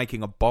 if we're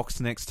making a box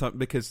next time,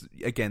 because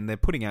again they're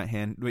putting out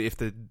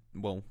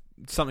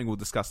something we'll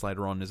discuss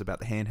later on is about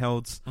the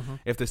handhelds.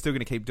 If they're still going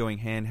to keep doing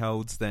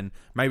handhelds, then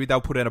maybe they'll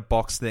put out a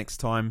box next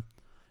time,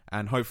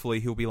 and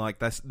hopefully he'll be like,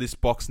 this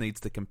box needs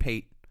to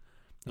compete.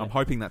 I'm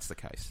hoping that's the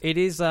case. It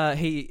is. I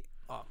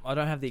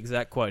don't have the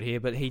exact quote here,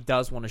 but he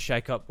does want to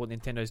shake up what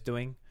Nintendo's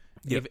doing,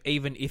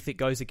 even if it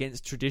goes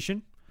against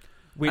tradition.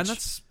 And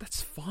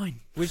that's fine.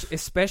 Which,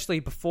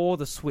 especially before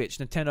the Switch,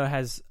 Nintendo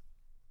has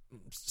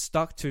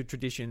stuck to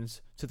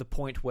traditions to the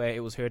point where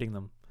it was hurting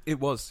them. It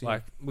was,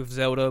 like with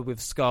Zelda, with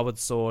Skyward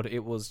Sword,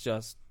 it was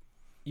just,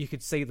 you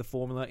could see the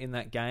formula in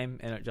that game,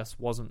 and it just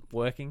wasn't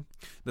working.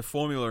 The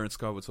formula in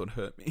Skyward Sword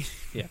hurt me.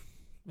 Yeah,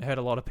 it hurt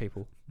a lot of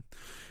people.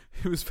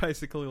 It was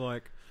basically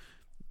like,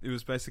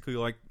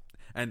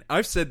 and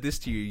I've said this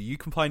to you. You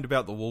complained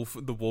about the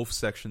wolf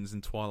sections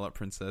in Twilight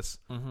Princess.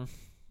 Mm-hmm.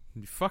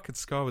 The fucking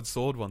Skyward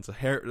Sword ones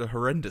are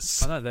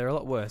horrendous. I know, they're a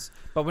lot worse,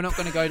 but we're not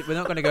going to go. We're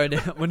not going to go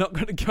down. We're not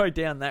going to go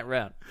down that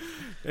route.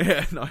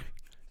 Yeah, no.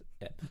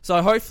 Yeah.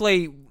 So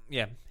hopefully,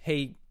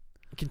 he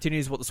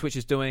continues what the Switch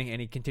is doing,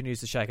 and he continues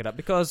to shake it up,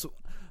 because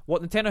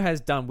what Nintendo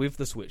has done with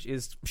the Switch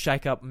is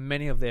shake up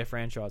many of their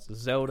franchises: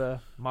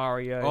 Zelda,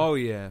 Mario. Oh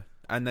yeah,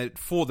 and they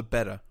for the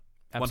better.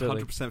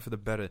 Absolutely. 100% for the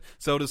better.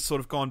 Zelda's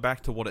sort of gone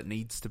back to what it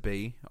needs to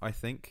be, I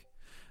think.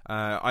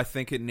 I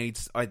think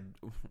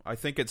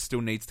it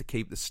still needs to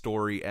keep the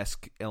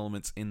story-esque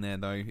elements in there,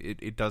 though.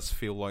 It does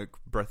feel like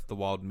Breath of the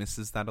Wild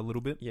misses that a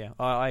little bit. Yeah,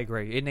 I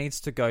agree. It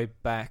needs to go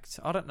back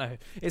to, I don't know.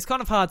 It's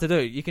kind of hard to do.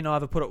 You can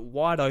either put it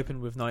wide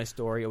open with no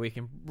story, or we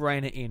can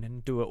rein it in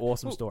and do an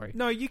awesome story.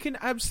 No, you can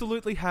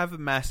absolutely have a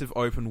massive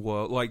open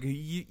world. Like,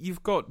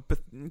 you've got...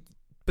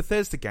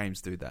 Bethesda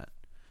games do that.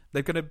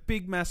 They've got a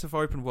big, massive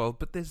open world,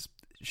 but there's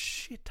a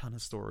shit ton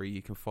of story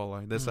you can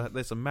follow. There's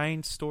a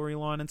main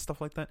storyline and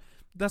stuff like that.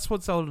 That's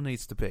what Zelda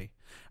needs to be.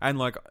 And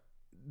like,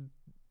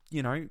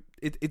 you know,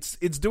 it's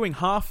doing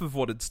half of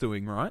what it's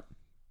doing, right?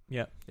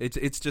 Yeah.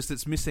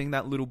 It's missing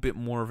that little bit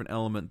more of an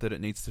element that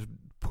it needs to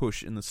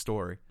push in the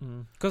story.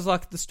 Because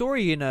like the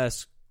story in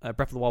Breath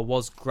of the Wild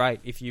was great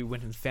if you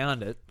went and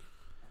found it.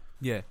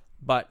 Yeah.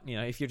 But you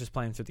know, if you're just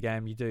playing through the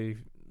game, you do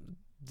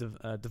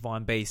the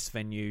Divine Beast,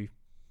 then you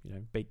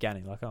beat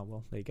Ganon. Like, oh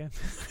well, there you go.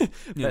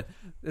 But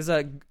there's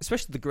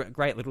especially the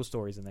great little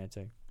stories in there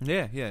too.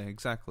 Yeah,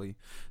 exactly.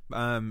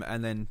 And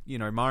then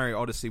Mario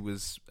Odyssey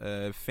was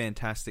a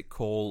fantastic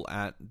call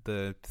at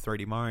the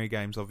 3D Mario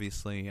games,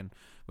 obviously, and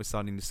we're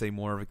starting to see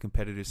more of a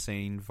competitive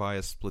scene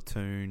via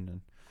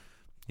Splatoon,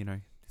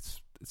 and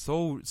it's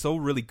all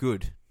really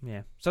good.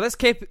 Yeah. So let's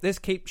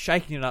keep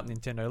shaking it up,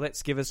 Nintendo.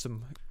 Let's give us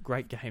some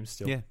great games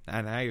still. Yeah.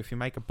 And hey, if you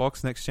make a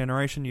box next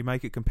generation, you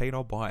make it compete,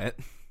 I'll buy it.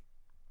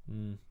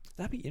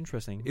 That'd be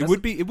interesting. It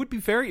would be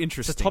very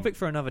interesting. It's a topic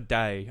for another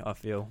day, I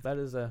feel. That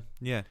is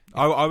yeah.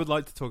 I would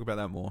like to talk about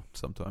that more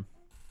sometime.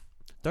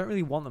 Don't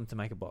really want them to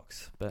make a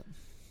box, but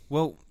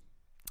well,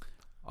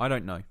 I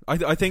don't know.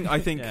 I think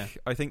Yeah.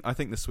 I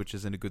think the Switch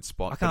is in a good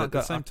spot. But at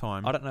the same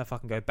time, I don't know if I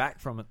can go back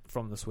from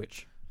the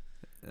Switch.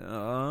 I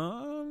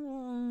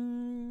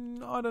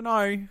don't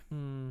know.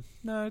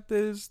 No,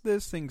 there's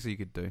things you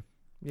could do.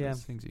 Yeah,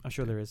 I'm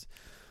sure there is.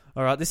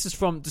 All right, this is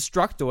from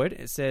Destructoid.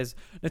 It says,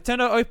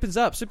 Nintendo opens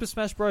up Super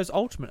Smash Bros.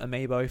 Ultimate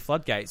Amiibo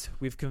floodgates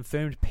with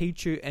confirmed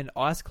Pichu and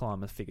Ice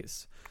Climber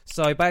figures.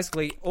 So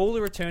basically, all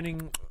the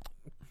returning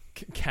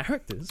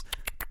characters...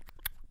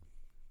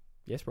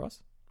 Yes,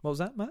 Bryce? What was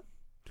that, mate?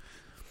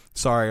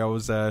 Sorry, I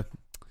was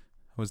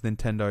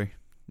Nintendo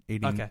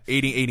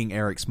eating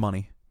Eric's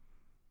money.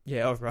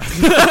 Yeah, all right.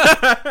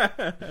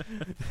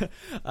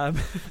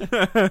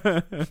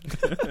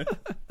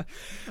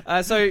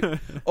 So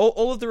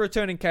all of the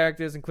returning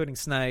characters, including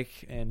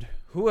Snake and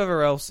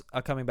whoever else,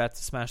 are coming back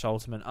to Smash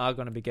Ultimate, are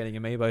going to be getting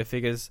Amiibo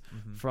figures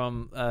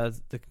from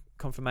the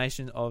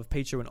confirmation of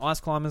Pichu and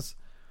Ice Climbers.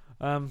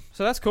 So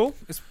that's cool.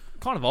 It's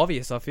kind of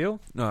obvious, I feel.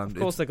 No, of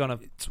course they're going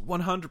to... It's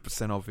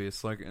 100%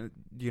 obvious. Like,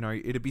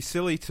 it'd be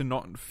silly to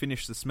not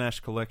finish the Smash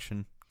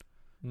collection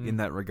in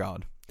that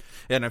regard.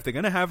 And if they're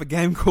going to have a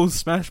game called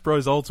Smash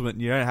Bros. Ultimate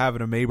and you don't have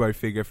an Amiibo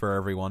figure for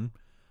everyone,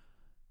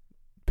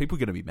 people are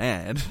going to be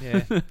mad.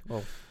 Yeah,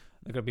 well,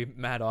 they're going to be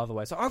mad either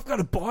way. So I've got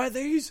to buy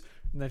these?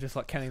 And they're just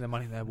like counting the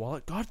money in their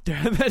wallet. God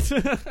damn it.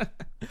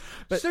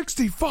 But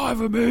 65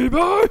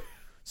 Amiibo!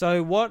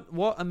 So what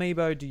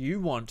Amiibo do you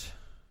want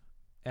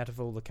out of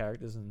all the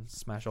characters in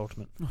Smash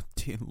Ultimate? Oh,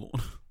 dear Lord. Do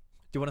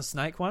you want a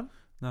Snake one?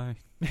 No.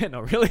 Yeah,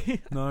 not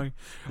really. No.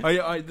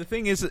 The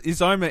thing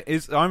is I'm a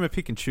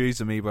pick and choose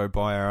Amiibo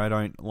buyer. I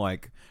don't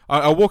like...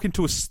 I walk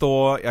into a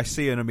store, I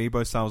see an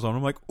Amiibo sale's on,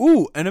 I'm like,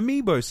 ooh, an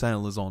Amiibo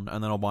sale is on,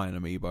 and then I'll buy an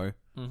Amiibo.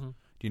 Mm-hmm. Do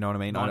you know what I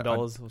mean?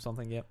 $9 or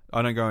something, yep.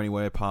 I don't go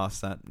anywhere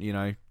past that,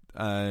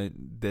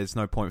 there's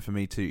no point for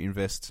me to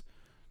invest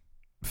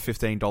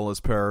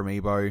 $15 per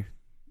Amiibo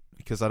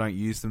because I don't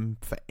use them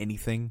for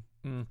anything.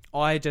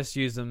 I just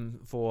use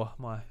them for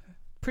my...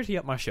 pretty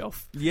up my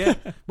shelf. Yeah.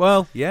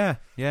 Well, yeah.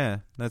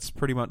 That's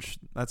pretty much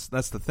that's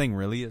the thing,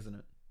 really, isn't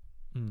it?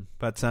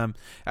 But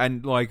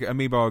and like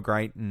Amiibo are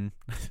great, and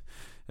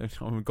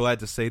I'm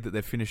glad to see that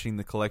they're finishing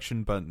the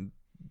collection. But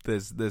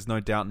there's no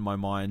doubt in my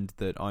mind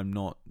that I'm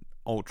not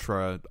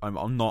ultra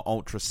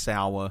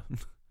sour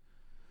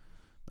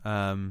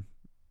about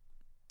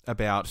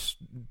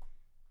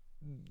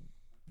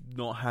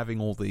not having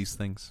all these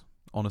things.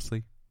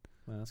 Honestly,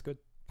 well, that's good.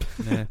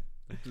 Yeah.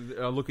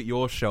 I look at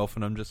your shelf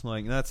and I'm just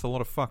like, that's a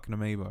lot of fucking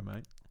Amiibo,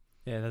 mate.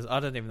 Yeah, I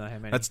don't even know how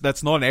many.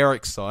 That's not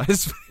Eric's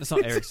size. It's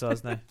not Eric's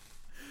size, no.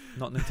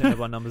 Not Nintendo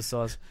by Numbers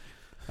size.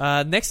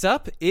 Next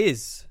up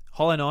is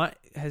Hollow Knight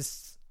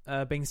has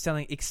been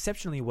selling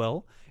exceptionally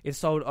well. It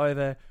sold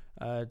over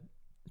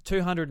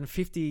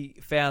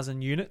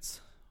 250,000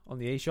 units on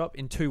the eShop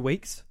in 2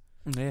 weeks,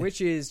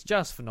 which is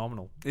just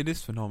phenomenal. It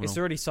is phenomenal. It's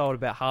already sold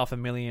about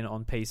 500,000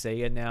 on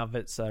PC, and now that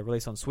it's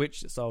released on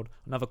Switch, it sold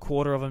another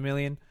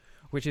 250,000.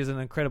 Which is an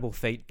incredible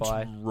feat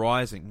by... It's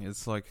rising.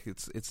 It's like,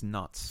 it's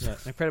nuts. Yeah, an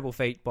incredible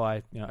feat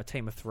by a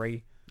team of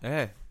 3.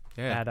 Yeah.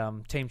 At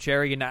Team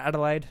Cherry in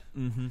Adelaide.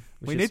 Mm-hmm.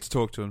 We need to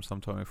talk to them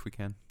sometime if we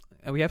can.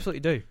 And we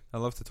absolutely do. I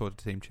love to talk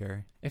to Team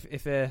Cherry.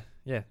 If they're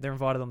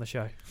invited on the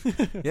show.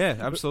 Yeah,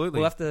 absolutely.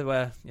 We'll have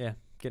to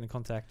get in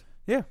contact.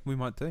 Yeah, we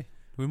might do.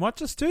 We might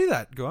just do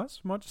that,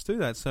 guys. We might just do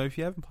that. So if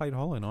you haven't played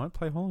Hollow Knight,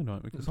 play Hollow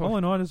Knight, because Hollow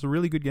Knight is a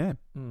really good game.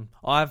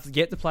 I've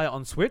yet to play it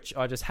on Switch.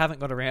 I just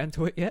haven't got around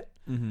to it yet.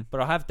 Mm-hmm.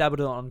 But I have dabbled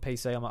it on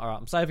PC. I'm like, all right,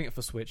 I'm saving it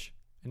for Switch.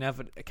 And now if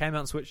it came out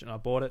on Switch and I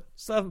bought it,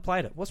 still haven't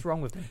played it. What's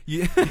wrong with me?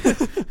 Yeah.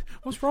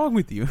 What's wrong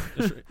with you?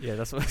 Yeah,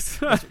 that's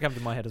what came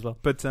to my head as well.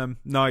 But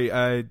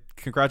no,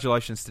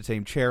 congratulations to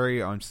Team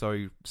Cherry. I'm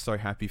so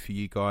happy for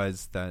you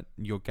guys that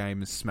your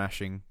game is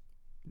smashing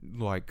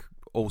like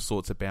all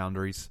sorts of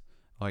boundaries.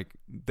 Like,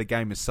 the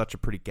game is such a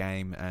pretty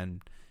game,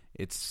 and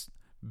it's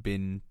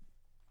been,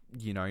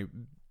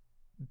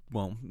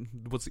 well,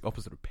 what's the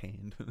opposite of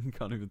panned? I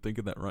can't even think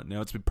of that right now.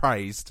 It's been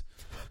praised.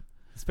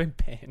 It's been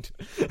panned.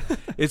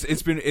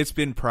 it's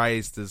been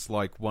praised as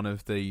like one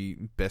of the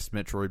best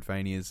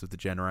Metroidvanias of the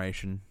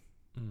generation.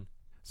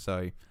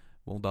 So,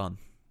 well done.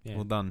 Yeah.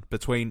 Well done.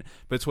 Between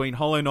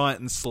Hollow Knight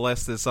and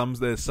Celeste,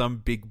 there's some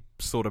big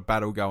sort of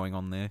battle going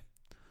on there.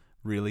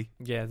 Really?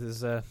 Yeah,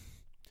 there's an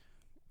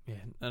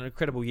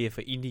incredible year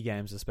for indie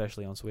games,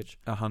 especially on Switch.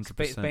 100%.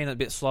 It's been a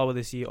bit slower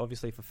this year,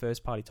 obviously, for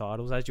first-party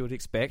titles, as you would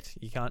expect.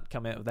 You can't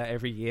come out with that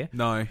every year.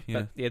 No,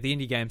 yeah. But, the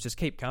indie games just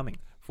keep coming.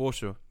 For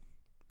sure.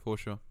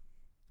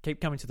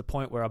 Keep coming to the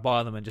point where I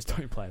buy them and just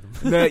don't play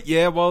them.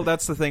 Yeah, well,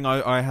 that's the thing.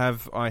 I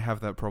have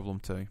that problem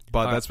too.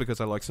 But that's because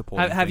I like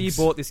supporting Have you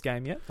bought this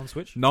game yet on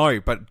Switch?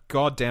 No, but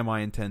goddamn, I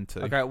intend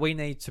to. Okay, we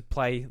need to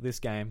play this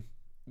game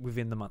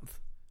within the month.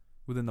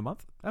 Within the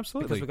month?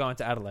 Absolutely. Because we're going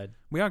to Adelaide.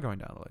 We are going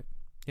to Adelaide.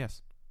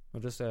 Yes.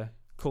 We'll just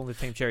call the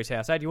Team Cherry's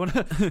house. Hey, do you want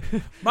to...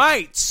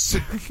 Mates!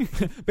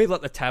 Be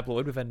like the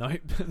tabloid with a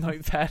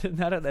notepad and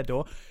that at their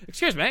door.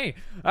 Excuse me,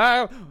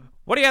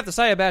 what do you have to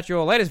say about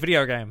your latest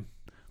video game?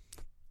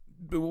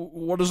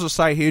 What does it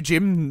say here,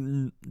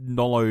 Jim?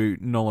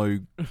 Nolo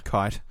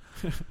kite.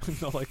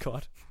 Nolo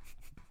kite.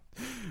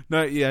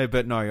 No, yeah,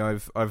 but no,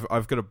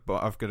 I've got a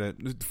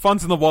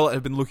funds in the wallet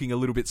have been looking a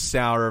little bit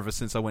sour ever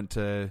since I went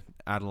to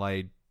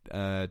Adelaide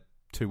 2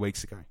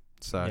 weeks ago.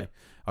 So yeah.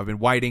 I've been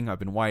waiting,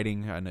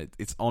 and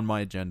it's on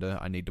my agenda.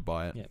 I need to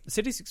buy it. Yeah, the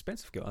city's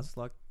expensive, guys.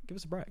 Like, Give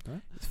us a break,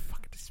 right? It's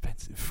fucking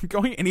expensive.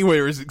 Going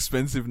anywhere is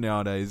expensive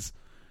nowadays.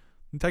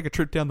 You take a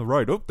trip down the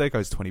road. Oh, there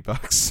goes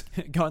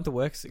 $20. Going to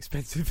work's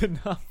expensive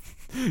enough.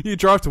 You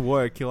drive to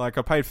work. You're like,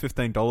 I paid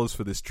 $15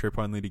 for this trip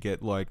only to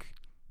get like.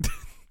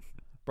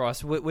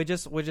 Bryce, we're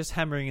just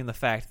hammering in the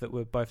fact that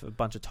we're both a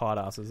bunch of tight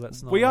asses.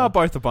 That's not. We are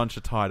both a bunch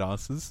of tight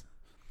asses.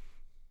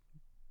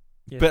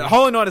 Yeah, But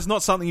Hollow Knight is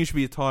not something you should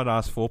be a tight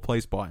ass for.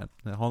 Please buy it.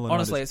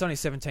 Honestly, it's only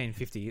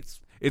 $17.50.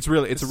 It's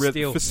really it's a real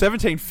steal. for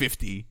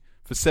 $17.50.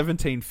 For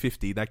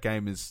 $17.50, that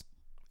game is.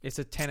 It's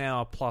a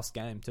 10-hour plus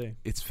game too.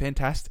 It's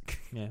fantastic.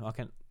 Yeah, I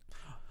can.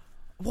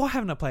 Why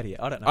haven't I played it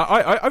yet? I don't know.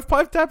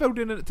 I've dabbled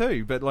in it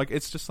too, but like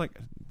it's just like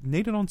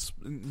need it on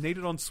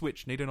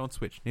Switch.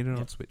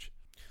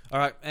 All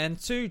right, and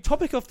to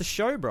topic of the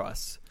show,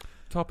 Bryce.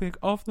 Topic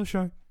of the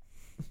show.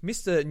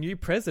 Mr. New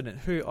President,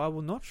 who I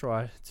will not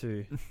try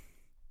to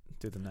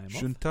do the name of,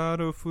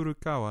 Shuntaro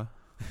Furukawa,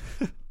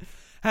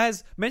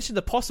 has mentioned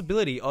the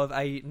possibility of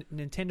a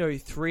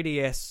Nintendo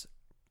 3DS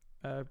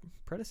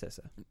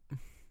predecessor.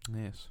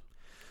 Yes.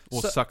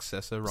 Or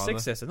successor, rather.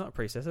 Successor, not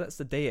predecessor. That's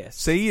the DS.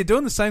 See, you're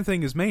doing the same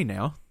thing as me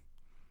now.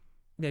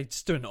 Yeah,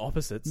 just doing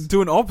opposites.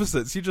 Doing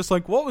opposites. You're just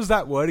like, what was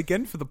that word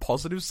again for the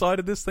positive side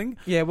of this thing?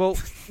 Yeah, well,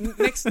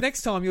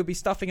 next time you'll be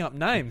stuffing up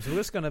names. We're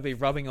just going to be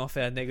rubbing off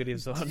our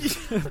negatives on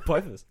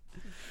both of us.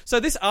 So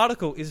this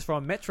article is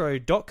from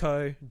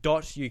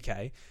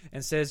metro.co.uk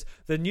and says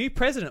the new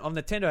president of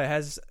Nintendo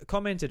has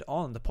commented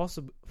on the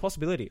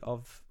possibility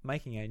of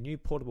making a new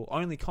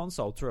portable-only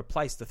console to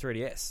replace the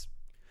 3DS.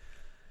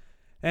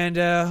 And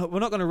we're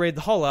not going to read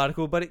the whole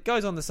article, but it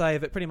goes on to say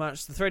that pretty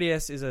much the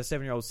 3DS is a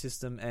 7-year-old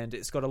system and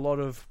it's got a lot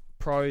of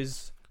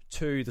pros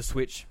to the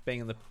Switch,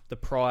 being the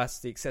price,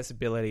 the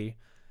accessibility,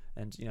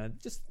 and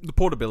just the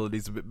portability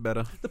is a bit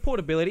better. The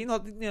portability,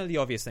 not the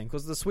obvious thing,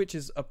 because the Switch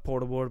is a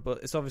portable,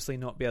 but it's obviously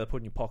not be able to put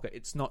in your pocket.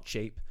 It's not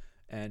cheap,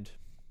 and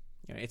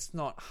it's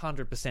not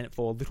 100%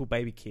 for little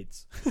baby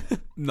kids.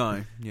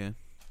 No, yeah.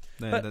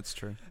 Yeah, that's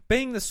true.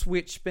 Being the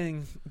Switch,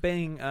 being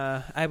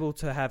able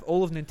to have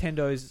all of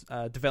Nintendo's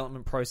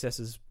development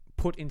processes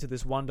put into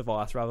this one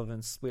device rather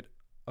than split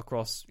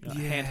across a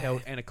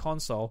handheld and a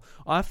console,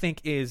 I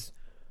think is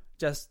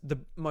just the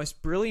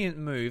most brilliant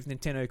move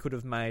Nintendo could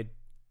have made.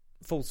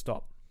 Full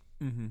stop.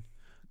 Mm-hmm.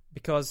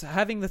 Because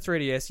having the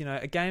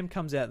 3DS, a game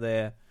comes out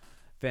there,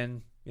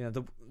 then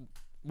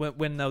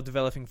when they were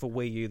developing for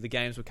Wii U, the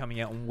games were coming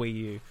out on Wii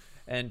U,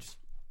 and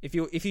if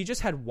you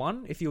just had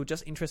one, if you were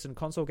just interested in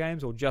console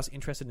games or just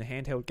interested in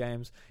handheld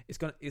games,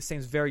 it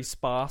seems very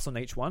sparse on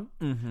each one.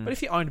 Mm-hmm. But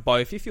if you owned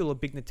both, if you're a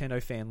big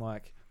Nintendo fan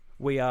like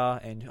we are,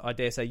 and I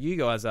dare say you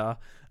guys are,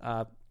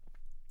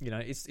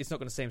 it's not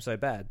going to seem so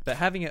bad. But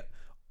having it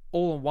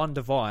all on one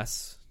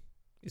device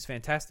is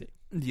fantastic.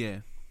 Yeah,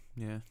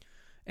 yeah.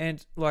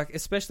 And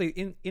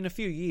especially in a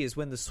few years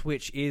when the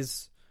Switch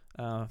is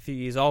a few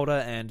years older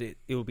and it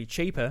will be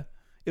cheaper,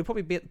 it'll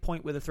probably be at the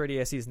point where the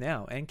 3DS is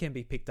now and can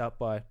be picked up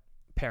by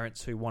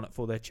parents who want it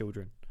for their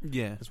children.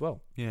 Yeah, as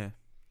well. Yeah.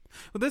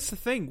 Well, that's the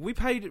thing. We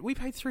paid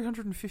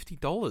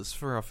 $350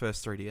 for our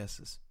first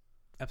 3DSs.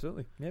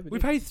 Absolutely. Yeah, we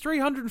paid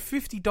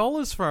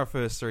 $350 for our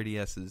first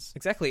 3DSs.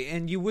 Exactly,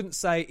 and you wouldn't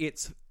say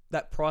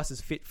that price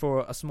is fit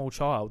for a small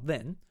child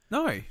then.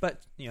 No.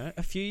 But,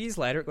 a few years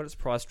later, it got its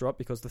price dropped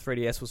because the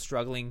 3DS was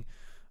struggling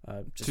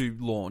to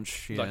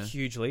launch,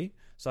 hugely.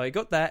 So it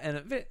got that,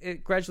 and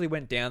it gradually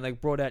went down. They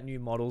brought out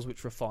new models,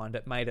 which refined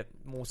it, made it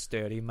more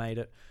sturdy, made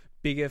it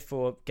bigger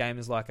for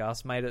gamers like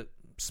us, made it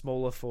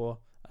smaller for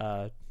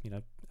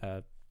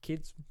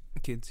kids.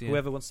 Kids, yeah.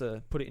 Whoever wants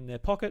to put it in their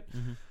pocket.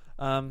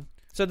 Mm-hmm.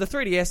 So the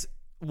 3DS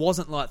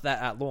wasn't like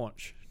that at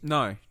launch.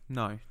 No.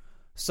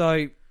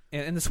 So,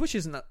 and the Switch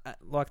isn't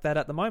like that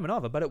at the moment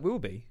either, but it will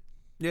be.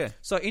 Yeah.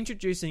 So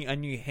introducing a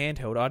new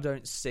handheld, I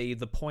don't see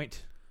the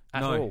point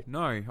at all.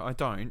 No, I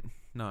don't.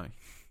 No.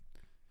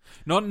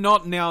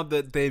 Not now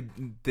that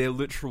their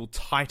literal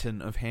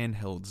titan of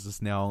handhelds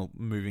is now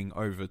moving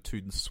over to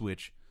the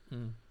Switch.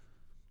 Mm.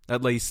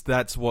 At least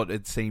that's what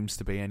it seems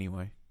to be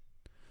anyway.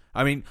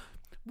 I mean,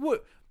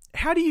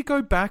 how do you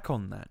go back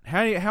on that?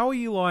 How are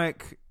you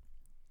like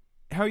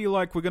we're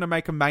going to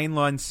make a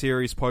mainline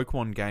series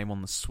Pokemon game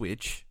on the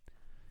Switch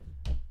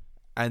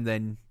and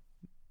then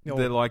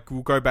they're like,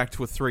 we'll go back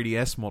to a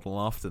 3DS model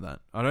after that.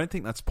 I don't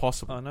think that's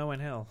possible. Oh, no in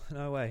hell.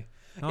 No way.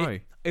 No.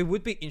 It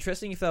would be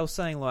interesting if they were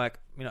saying a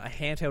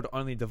handheld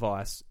only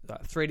device,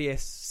 like 3DS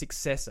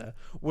Successor.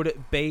 Would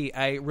it be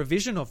a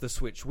revision of the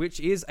Switch, which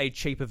is a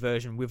cheaper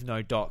version with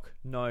no dock,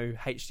 no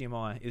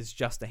HDMI, is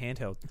just a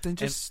handheld, then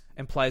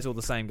and plays all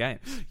the same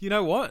games? You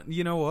know what?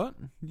 You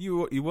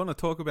want to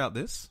talk about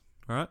this,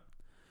 right?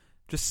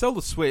 Just sell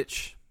the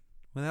Switch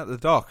without the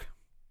dock.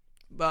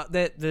 But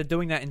they're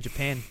doing that in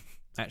Japan,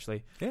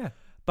 actually. Yeah.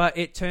 But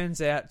it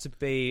turns out to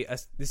be,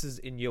 this is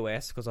in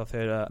US, because I've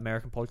heard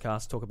American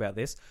podcasts talk about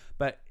this,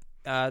 but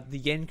the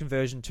yen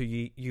conversion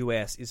to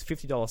US is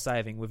 $50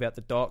 saving without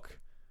the dock.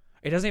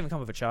 It doesn't even come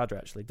with a charger,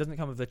 actually. It doesn't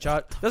come with the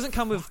doesn't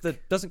come with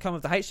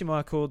the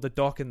HDMI cord, the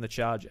dock, and the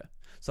charger.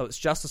 So it's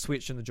just the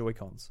Switch and the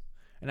Joy-Cons.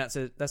 and that's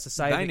a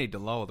saving. They need to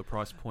lower the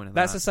price point of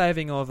That's that. a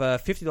saving of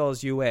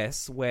 $50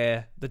 US,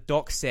 where the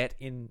dock set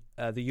in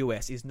the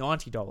US is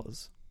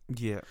 $90.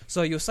 Yeah.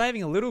 So you're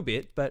saving a little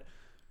bit, but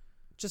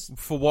just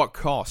For what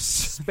costs?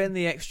 spend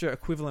the extra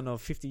equivalent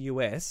of $50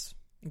 US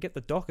and get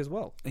the dock as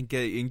well. And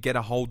get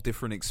a whole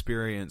different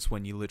experience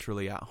when you're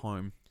literally at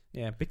home.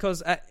 Yeah,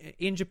 because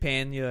in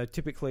Japan,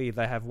 typically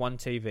they have one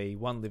TV,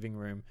 one living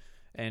room,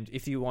 and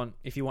if you want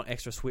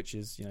extra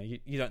switches,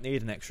 you don't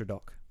need an extra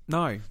dock.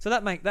 No. So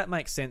that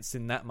makes sense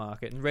in that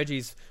market. And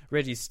Reggie's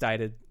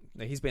stated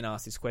that he's been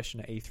asked this question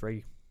at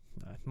E3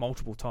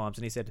 multiple times,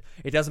 and he said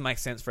it doesn't make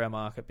sense for our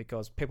market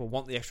because people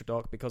want the extra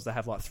dock because they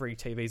have like 3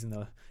 TVs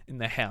in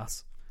their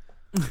house.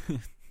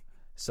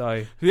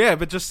 So yeah,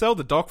 but just sell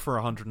the dock for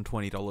 $120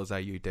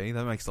 AUD.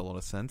 That makes a lot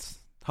of sense.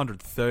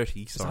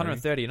 130. It's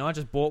 130, and I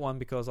just bought one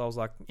because I was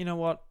like, you know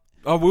what?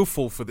 I will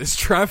fall for this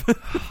trap.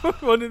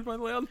 One in my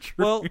lounge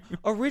room. Well,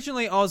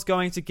 originally I was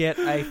going to get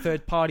a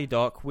third-party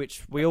dock,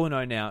 which we all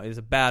know now is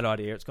a bad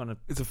idea.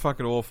 It's a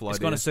fucking awful idea. It's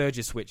going to surge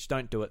your Switch.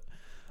 Don't do it.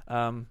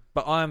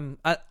 But I'm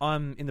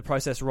in the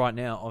process right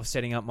now of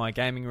setting up my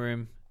gaming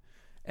room,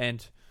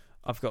 and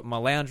I've got my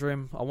lounge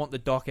room. I want the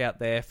dock out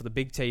there for the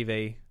big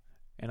TV,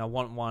 and I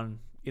want one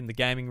in the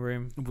gaming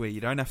room where you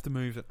don't have to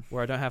move it.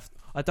 Where I don't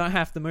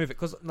have to move it,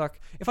 because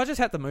like if I just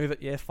had to move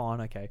it, yeah, fine,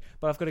 okay.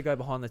 But I've got to go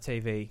behind the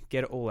TV,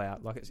 get it all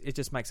out. Like it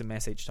just makes a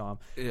mess each time.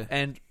 Yeah.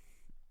 And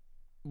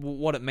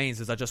what it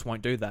means is I just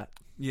won't do that.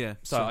 Yeah.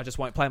 So I just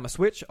won't play my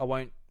Switch. I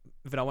won't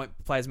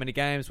play as many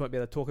games. Won't be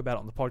able to talk about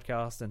it on the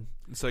podcast. And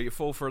so you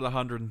fall for the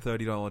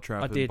 $130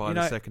 trap and buy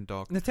the second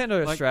dock.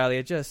 Nintendo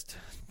Australia, just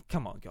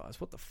come on,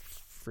 guys. What the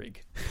frig?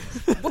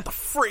 What the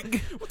frig?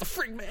 What the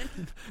frig,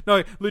 man?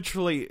 No,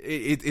 literally,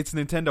 it's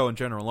Nintendo in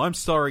general. I'm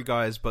sorry,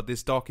 guys, but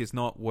this dock is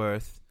not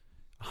worth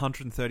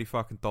 $130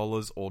 fucking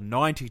dollars or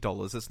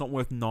 $90. It's not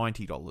worth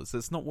 $90.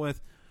 It's not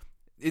worth.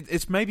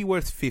 It's maybe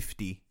worth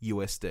 $50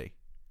 USD.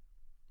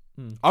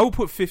 I will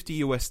put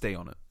 $50 USD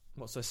on it.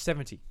 What? So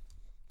 70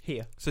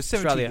 here. So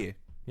 70 Australia. here.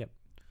 Yep.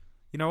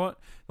 You know what?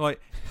 Like,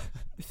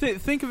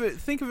 think of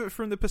it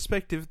from the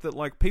perspective that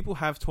like people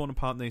have torn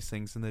apart these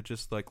things, and they're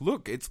just like,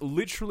 look, it's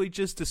literally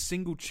just a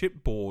single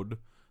chipboard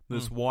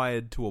that's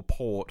wired to a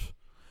port.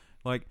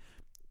 Like,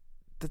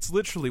 that's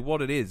literally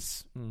what it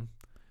is.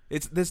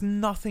 There's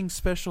nothing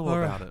special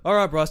about it. All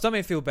right, Bryce, don't make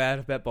me feel bad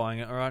about buying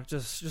it. All right,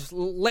 just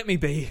let me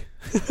be.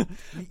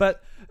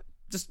 But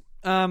just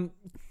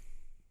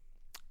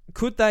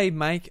could they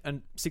make a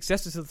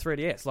successor to the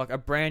 3DS, like a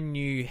brand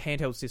new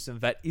handheld system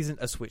that isn't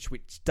a Switch,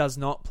 which does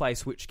not play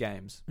Switch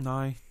games?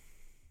 No.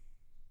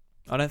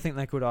 I don't think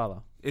they could either.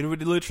 It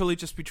would literally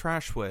just be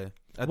trashware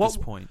at this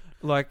point.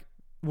 Like,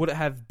 would it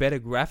have better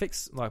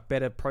graphics, like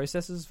better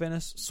processors than a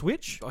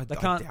Switch? I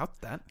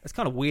doubt that. It's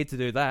kind of weird to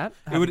do that.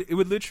 It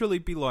would literally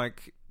be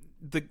like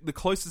the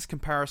closest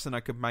comparison I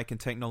could make in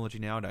technology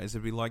nowadays.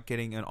 It'd be like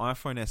getting an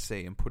iPhone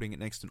SE and putting it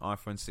next to an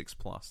iPhone 6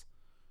 Plus.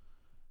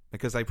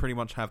 Because they pretty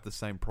much have the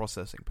same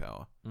processing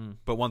power.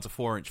 But one's a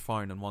 4-inch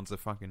phone and one's a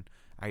fucking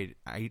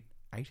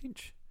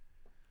 8-inch?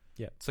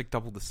 Yeah. It's like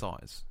double the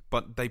size.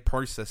 But they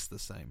process the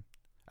same.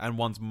 And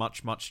one's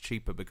much, much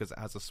cheaper because it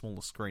has a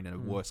smaller screen and a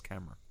worse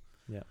camera.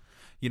 Yeah.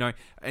 You know,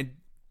 and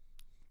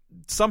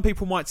some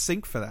people might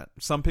sink for that.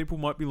 Some people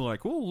might be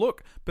like, oh,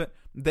 look. But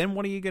then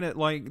what are you going to...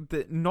 Like,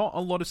 not a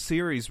lot of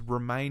series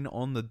remain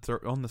on the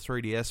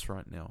 3DS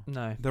right now.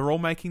 No. They're all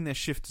making their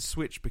shift to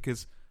Switch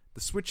because the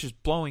Switch is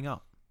blowing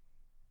up.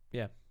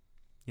 Yeah.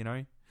 You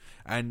know?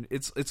 And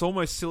it's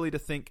almost silly to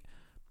think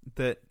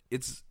that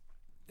it's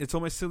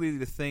almost silly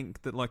to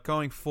think that like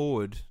going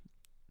forward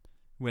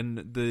when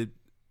the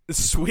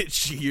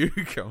Switch U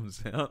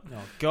comes out.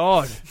 Oh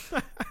God.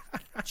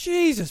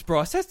 Jesus,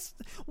 Bryce,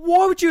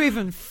 why would you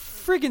even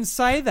friggin'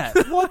 say that?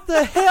 What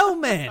the hell,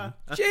 man?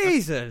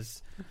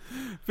 Jesus.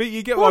 But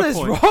you get my point.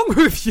 What is wrong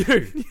with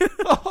you?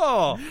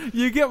 Oh.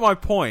 You get my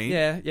point.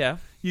 Yeah.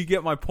 You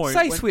get my point.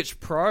 Say Switch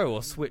Pro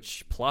or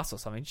Switch Plus or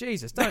something.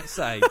 Jesus, don't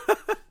say.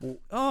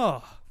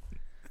 Oh.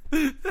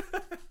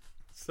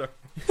 Sorry.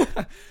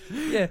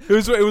 Yeah.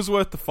 It was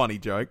worth the funny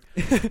joke.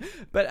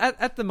 But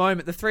at the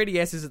moment, the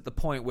 3DS is at the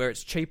point where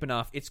it's cheap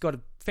enough. It's got a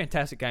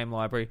fantastic game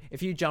library.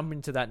 If you jump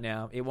into that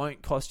now, it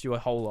won't cost you a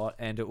whole lot,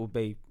 and it will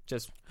be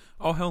just...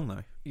 Oh, hell no.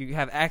 You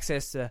have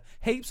access to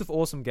heaps of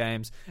awesome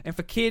games. And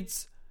for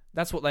kids,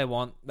 that's what they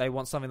want. They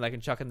want something they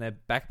can chuck in their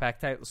backpack,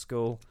 take to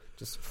school,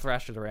 just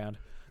thrash it around.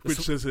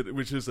 Which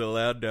is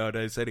allowed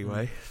nowadays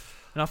anyway.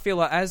 And I feel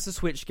like as the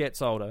Switch gets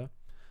older,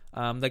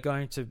 they're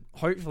going to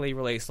hopefully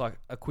release like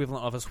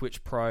equivalent of a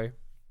Switch Pro,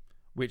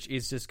 which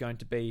is just going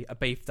to be a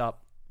beefed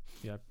up,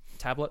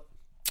 tablet.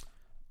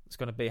 It's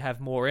going to have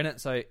more in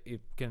it, so you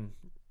can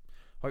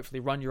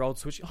hopefully run your old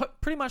Switch.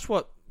 Pretty much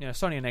what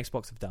Sony and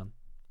Xbox have done.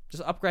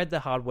 Just upgrade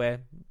the hardware,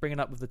 bring it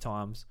up with the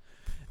times,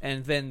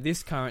 and then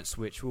this current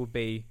Switch will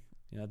be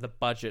the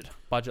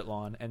budget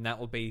line, and that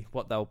will be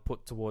what they'll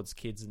put towards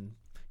kids and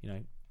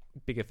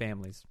bigger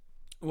families.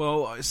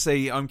 Well,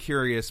 see, I'm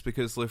curious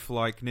because if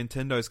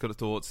Nintendo's got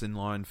thoughts in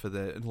line for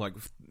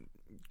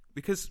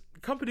because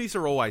companies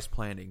are always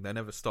planning. They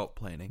never stop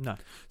planning. No.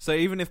 So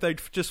even if they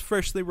just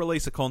freshly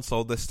release a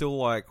console, they're still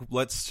like,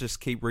 let's just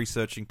keep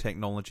researching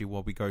technology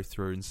while we go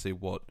through and see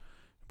what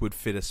would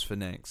fit us for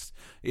next.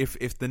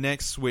 If the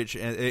next Switch,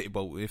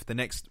 if the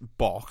next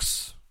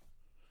box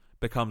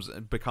becomes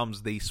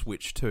the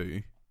Switch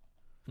 2,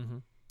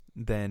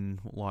 then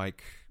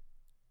like,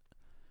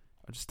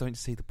 I just don't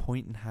see the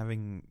point in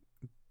having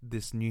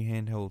this new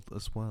handheld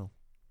as well.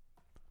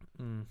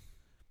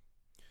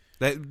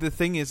 The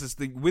thing is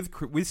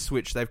with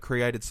Switch, they've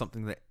created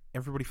something that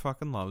everybody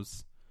fucking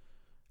loves,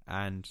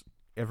 and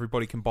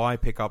everybody can buy,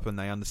 pick up, and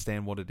they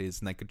understand what it is,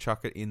 and they can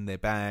chuck it in their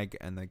bag,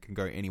 and they can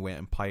go anywhere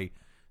and play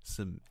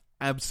some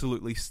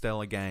absolutely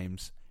stellar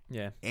games.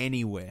 Yeah,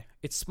 anywhere.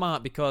 It's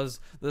smart because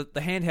the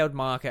handheld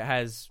market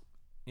has,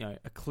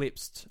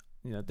 eclipsed,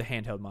 the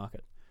handheld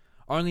market.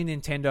 Only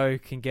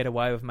Nintendo can get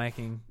away with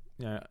making,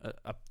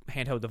 a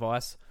handheld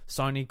device.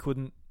 Sony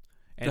couldn't.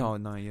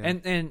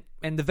 And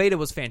the Vita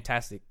was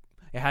fantastic.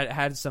 It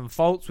had some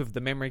faults with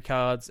the memory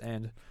cards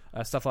and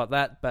stuff like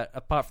that, but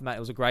apart from that, it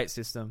was a great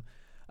system.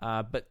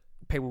 But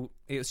it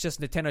was just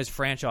Nintendo's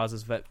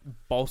franchises that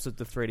bolstered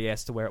the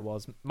 3DS to where it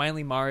was.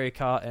 Mainly Mario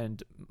Kart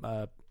and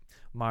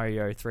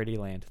Mario 3D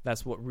Land.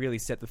 That's what really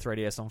set the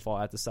 3DS on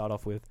fire to start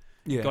off with.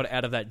 Yeah. Got it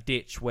out of that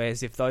ditch,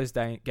 whereas if those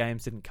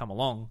games didn't come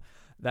along,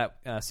 that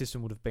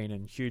system would have been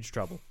in huge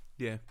trouble.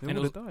 Yeah,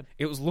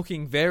 it was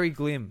looking very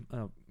grim.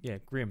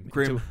 Grim.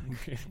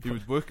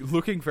 It was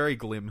looking very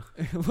glim.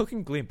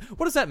 Looking glim.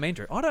 What does that mean,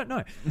 Drew? I don't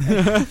know.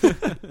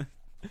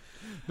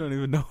 Don't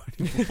even know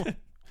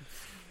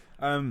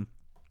anymore.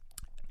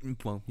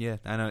 Well, yeah,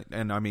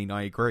 and I mean,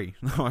 I agree.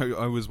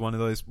 I was one of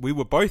those. We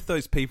were both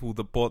those people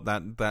that bought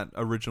that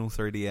original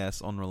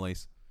 3DS on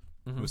release.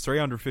 It was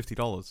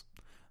 $350.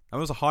 That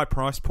was a high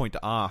price point to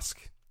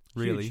ask,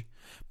 really. Huge.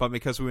 But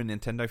because we were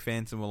Nintendo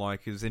fans and we're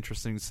like, it was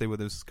interesting to see where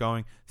this was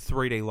going,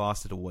 3D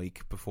lasted a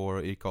week before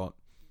it got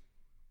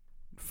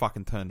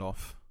fucking turned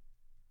off.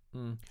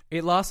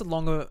 It lasted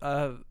longer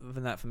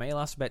than that for me. It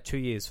lasted about 2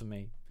 years for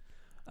me.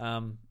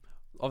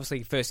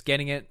 Obviously, first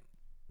getting it,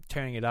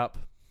 turning it up,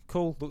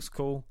 cool, looks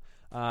cool.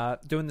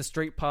 Doing the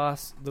Street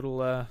Pass little,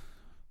 what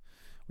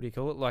do you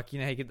call it? Like,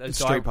 you get the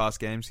Street Pass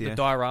games, yeah.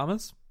 The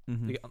dioramas.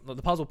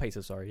 The puzzle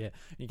pieces, sorry, yeah.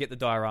 You get the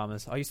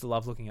dioramas. I used to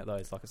love looking at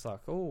those. Like, it's like,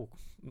 oh,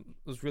 it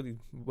was really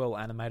well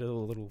animated,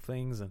 all the little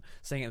things, and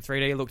seeing it in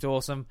 3D looked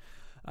awesome.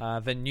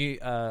 The new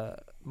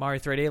Mario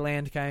 3D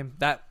Land came.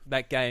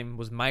 That game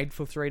was made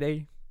for 3D.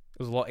 It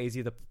was a lot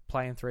easier to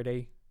play in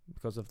 3D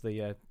because of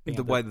the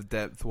way the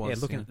depth was. Yeah,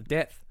 looking at the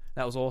depth.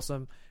 That was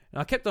awesome.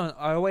 And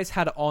I always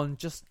had it on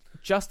just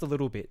a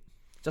little bit,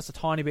 just a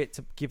tiny bit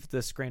to give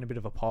the screen a bit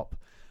of a pop.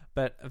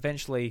 But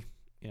eventually,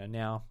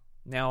 now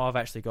I've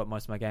actually got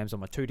most of my games on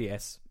my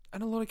 2DS.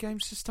 And a lot of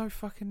games just don't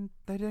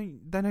they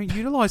don't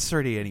utilize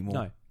 3D anymore.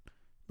 No.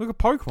 Look at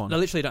Pokemon. They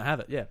literally don't have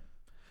it, yeah.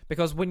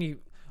 Because when you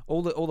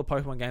all the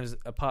Pokemon games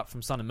apart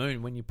from Sun and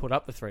Moon, when you put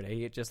up the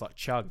 3D, it just like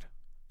chugged.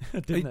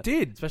 It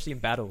did. Especially in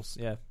battles,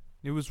 yeah.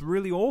 It was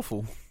really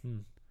awful.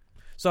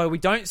 So we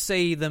don't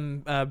see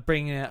them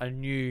bringing out a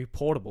new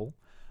portable.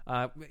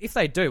 If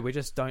they do, we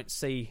just don't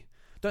see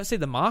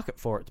the market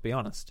for it, to be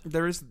honest.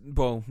 There's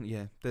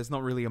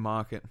not really a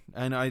market.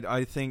 And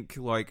I think,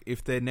 like,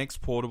 if their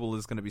next portable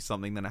is going to be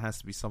something, then it has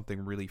to be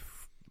something really...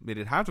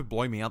 it'd have to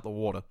blow me out the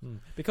water.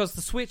 Because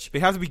the Switch...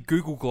 It has to be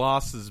Google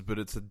Glasses, but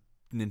it's a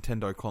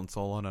Nintendo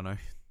console. I don't know.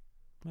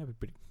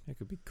 It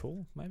could be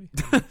cool, maybe.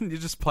 You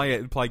just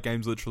play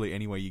games literally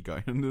anywhere you go.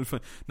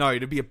 No,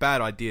 it'd be a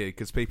bad idea,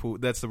 because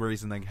that's the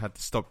reason they had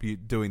to stop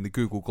doing the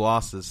Google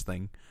Glasses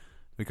thing.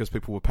 Because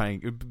people were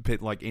paying,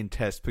 like in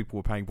tests, people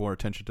were paying more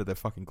attention to their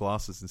fucking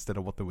glasses instead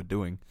of what they were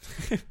doing.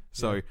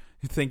 So,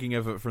 thinking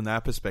of it from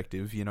that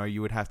perspective,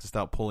 you would have to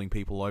start pulling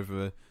people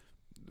over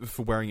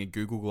for wearing a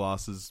Google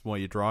Glasses while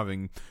you're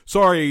driving.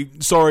 Sorry,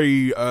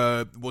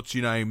 what's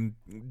your name?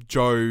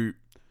 Joe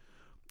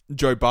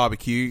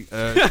Barbecue.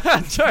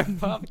 Joe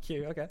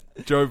Barbecue, okay.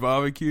 Joe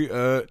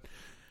Barbecue.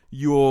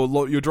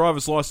 Your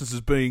driver's license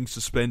is being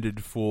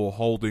suspended for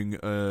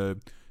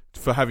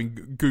for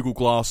having Google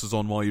Glasses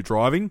on while you're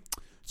driving.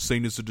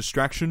 Seen as a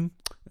distraction.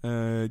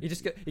 You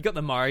got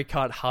the Mario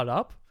Kart HUD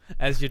up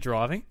as you're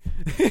driving.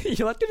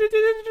 You're like,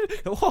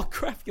 oh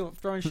crap! You're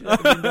throwing shit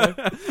out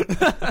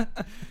the window.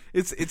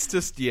 It's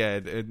just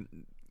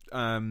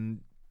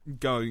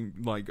going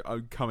like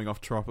coming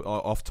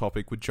off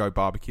topic with Joe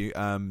Barbecue.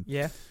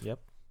 Yep.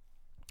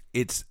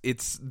 It's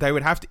they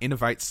would have to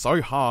innovate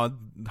so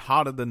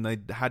harder than they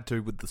had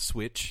to with the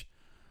Switch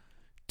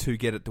to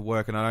get it to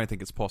work, and I don't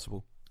think it's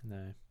possible.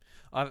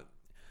 No.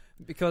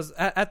 Because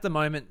at the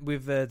moment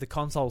with the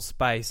console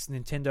space,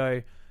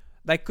 Nintendo,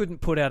 they couldn't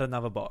put out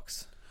another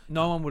box.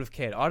 No one would have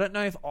cared. I don't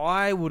know if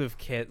I would have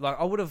cared. Like,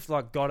 I would have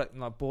got it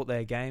and bought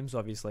their games,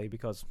 obviously,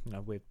 because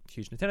we're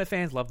huge Nintendo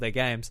fans, love their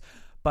games.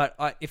 But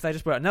if they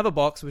just put out another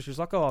box, which was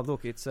like, oh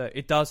look,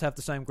 it does have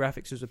the same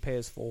graphics as a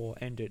PS4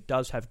 and it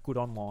does have good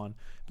online.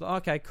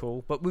 Like, okay,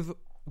 cool. But with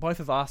both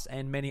of us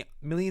and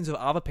millions of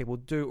other people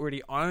do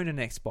already own an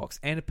Xbox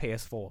and a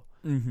PS4.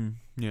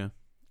 Yeah.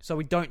 So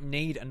we don't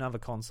need another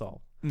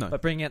console. No.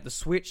 But bringing out the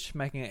Switch,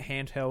 making it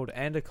handheld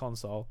and a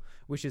console,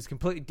 which is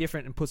completely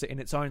different and puts it in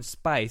its own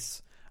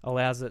space,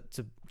 allows it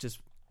to just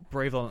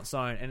breathe on its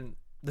own. And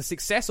the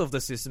success of the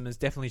system has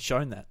definitely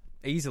shown that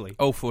easily.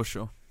 Oh, for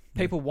sure.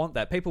 People want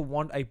that. People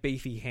want a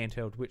beefy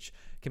handheld which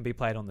can be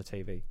played on the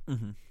TV.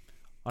 Mm-hmm.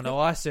 I know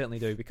I certainly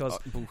do, because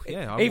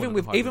I even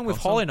with console.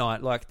 Hollow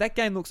Knight, like, that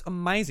game looks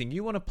amazing.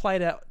 You want to play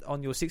it out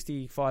on your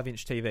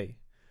 65-inch TV,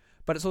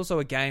 but it's also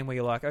a game where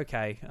you're like,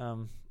 okay,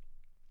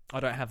 I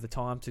don't have the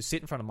time to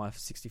sit in front of my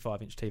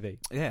 65-inch TV.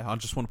 Yeah, I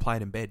just want to play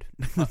it in bed.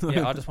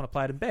 I just want to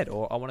play it in bed,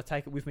 or I want to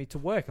take it with me to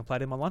work and play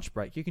it in my lunch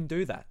break. You can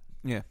do that.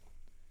 Yeah,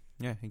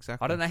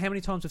 exactly. I don't know how many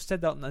times we've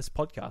said that on this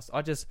podcast.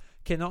 I just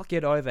cannot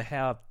get over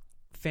how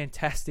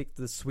fantastic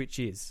the Switch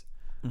is.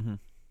 Mm-hmm.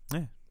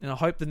 Yeah. And I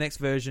hope the next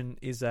version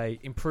is a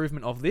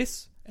improvement of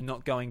this and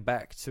not going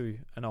back to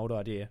an old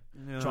idea,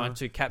 trying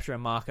to capture a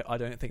market I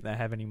don't think they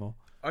have anymore.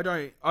 I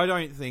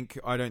don't think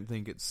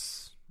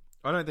it's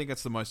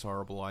the most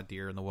horrible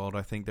idea in the world.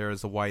 I think there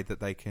is a way that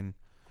they can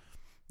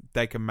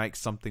make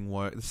something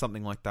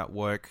like that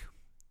work.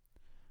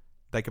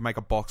 They can make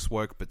a box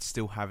work, but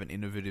still have an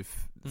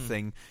innovative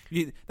thing.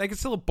 They can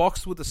sell a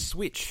box with a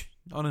Switch.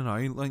 I don't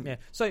know.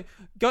 So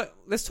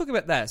let's talk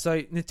about that.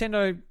 So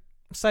Nintendo,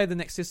 say the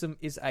next system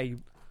is a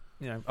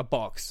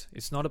box.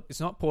 It's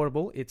not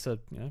portable. It's a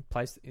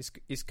place.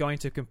 It's going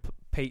to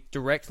compete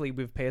directly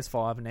with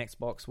PS5 and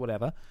Xbox,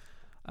 whatever.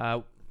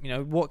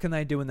 What can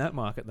they do in that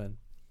market then?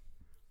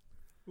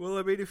 Well,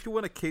 I mean, if you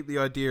want to keep the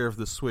idea of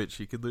the Switch,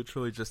 you could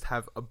literally just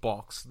have a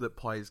box that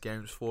plays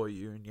games for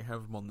you, and you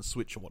have them on the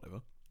Switch or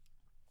whatever.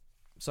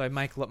 So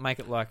make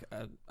it like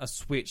a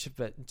Switch,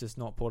 but just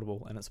not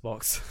portable, and it's a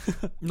box.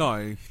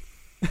 No.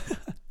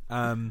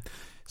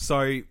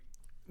 So,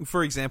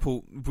 for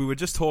example, we were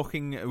just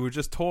talking and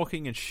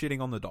shitting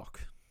on the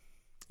dock.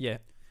 Yeah.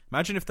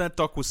 Imagine if that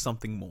dock was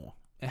something more.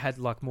 It had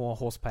like more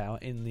horsepower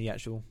in the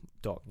actual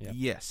dock. Yeah.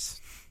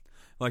 Yes.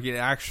 Like, it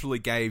actually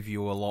gave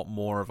you a lot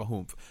more of a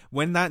oomph.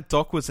 When that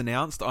dock was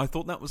announced, I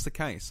thought that was the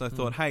case. I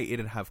thought, hey,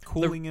 it'd have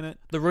cooling in it.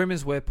 The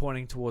rumors were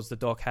pointing towards the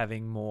dock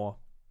having more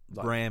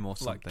RAM or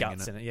something, like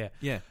guts in it.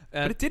 Yeah.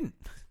 But it didn't.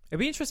 It'd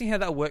be interesting how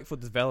that worked for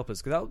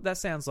developers, because that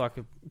sounds like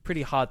a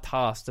pretty hard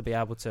task to be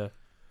able to,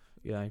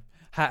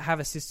 have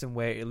a system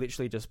where it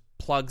literally just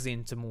plugs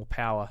into more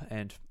power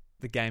and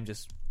the game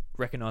just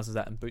recognizes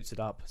that and boots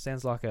it up.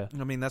 Sounds like I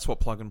mean, that's what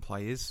plug and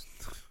play is.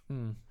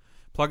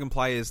 Plug and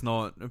play is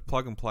not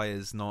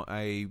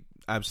a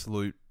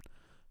absolute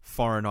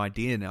foreign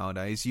idea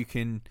nowadays. You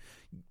can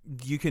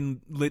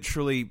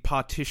literally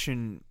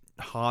partition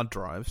hard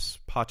drives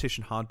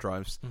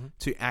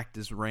to act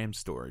as RAM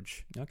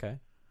storage. Okay.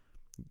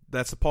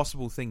 That's a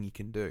possible thing you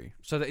can do.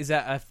 So is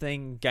that a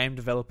thing game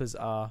developers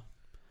are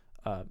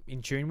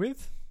in tune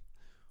with,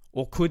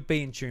 or could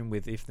be in tune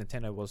with if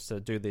Nintendo was to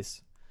do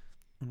this?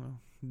 Well,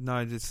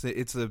 no,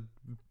 it's a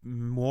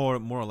more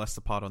or less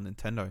the part on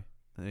Nintendo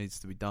that needs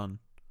to be done.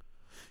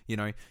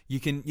 You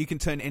can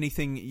turn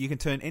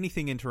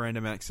anything into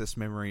random access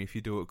memory if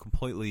you do it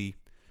completely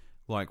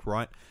right.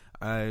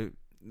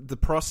 The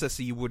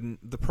processor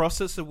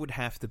would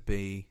have to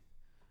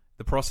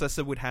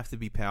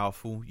be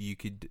powerful. You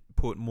could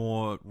put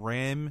more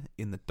RAM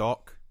in the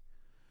dock.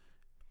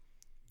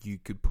 You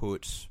could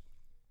put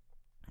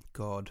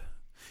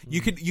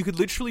you could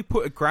literally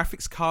put a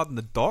graphics card in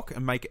the dock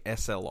and make it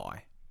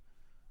SLI.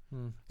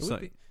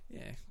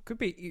 Could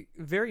be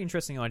a very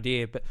interesting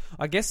idea, but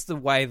I guess the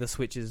way the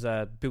Switch is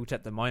built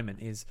at the moment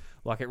is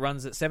like it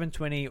runs at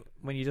 720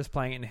 when you're just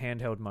playing it in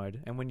handheld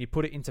mode, and when you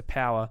put it into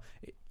power,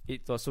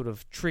 it sort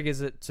of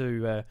triggers it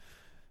to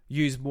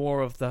use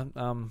more of the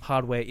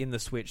hardware in the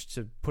Switch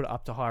to put it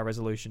up to higher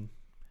resolution.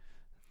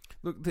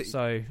 Look,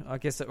 so I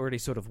guess it already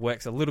sort of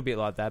works a little bit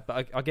like that,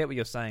 but I get what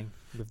you're saying.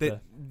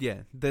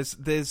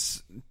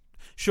 There's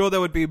sure there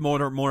would be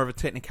more of a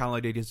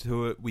technicality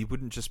to it. We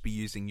wouldn't just be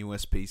using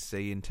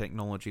USB-C and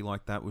technology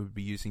like that. We would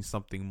be using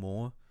something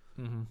more.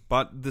 Mm-hmm.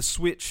 But the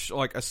Switch,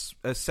 like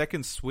a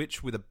second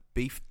Switch with a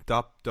beefed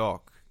up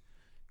dock,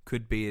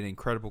 could be an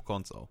incredible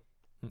console.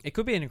 It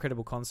could be an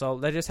incredible console.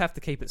 They just have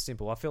to keep it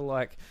simple. I feel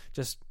like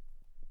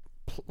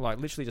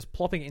literally just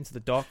plopping it into the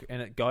dock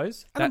and it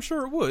goes. And I'm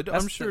sure it would.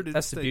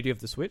 That's the beauty of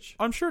the Switch.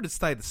 I'm sure it'd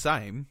stay the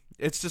same.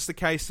 It's just a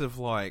case of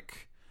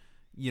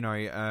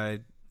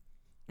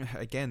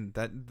again,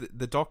 that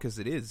the dock as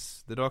it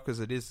is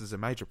a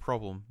major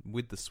problem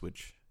with the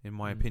Switch, in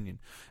my opinion.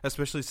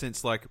 Especially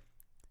since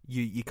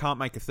you can't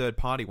make a third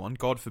party one.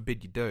 God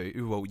forbid you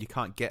do. Well, you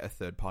can't get a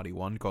third party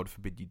one. God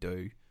forbid you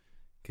do.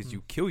 Because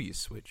you'll kill your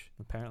Switch.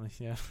 Apparently,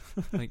 yeah.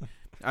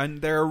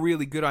 And there are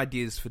really good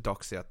ideas for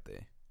docks out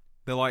there.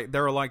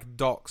 There are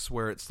docks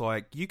where it's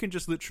you can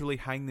just literally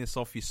hang this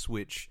off your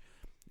Switch.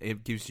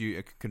 It gives you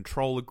a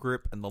controller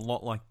grip and a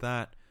lot like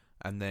that,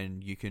 and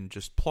then you can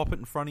just plop it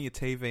in front of your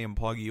TV and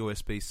plug your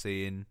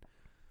USB-C in,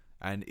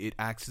 and it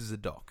acts as a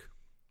dock.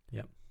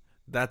 Yep.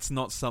 That's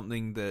not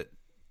something that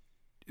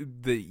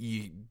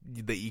you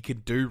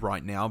could do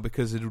right now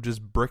because it'll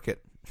just brick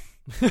it.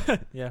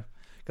 Yeah,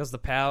 because the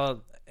power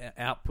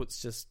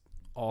output's just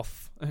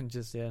off and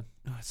just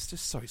it's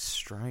just so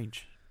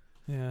strange.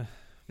 Yeah.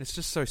 It's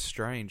just so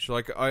strange.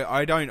 Like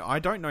I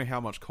don't know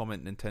how much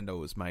comment Nintendo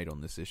has made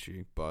on this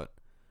issue, but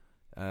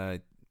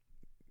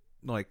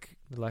like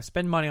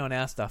spend money on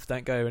our stuff,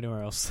 don't go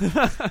anywhere else.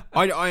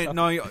 I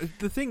no.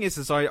 The thing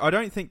is I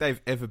don't think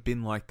they've ever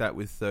been like that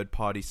with third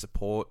party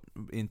support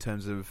in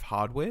terms of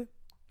hardware.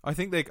 I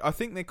think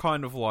they're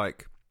kind of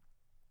like,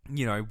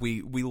 you know,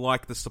 we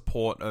like the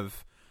support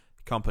of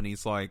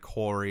companies like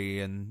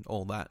Hori and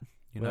all that.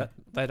 You know,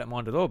 they don't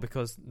mind at all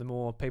because the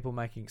more people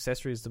making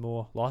accessories, the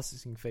more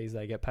licensing fees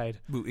they get paid.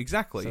 Well,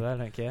 exactly. So they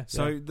don't care.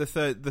 So yeah.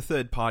 the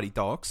third party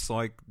docks,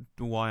 like,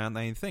 why aren't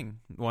they a thing?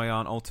 Why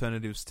aren't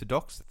alternatives to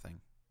docks a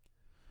thing?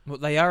 Well,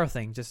 they are a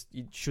thing. Just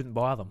you shouldn't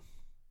buy them.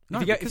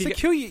 No, because they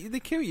kill you. They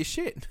kill your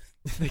shit.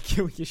 They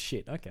kill your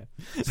shit. Okay.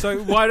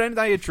 So why don't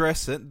they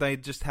address it? They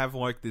just have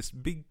like this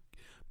big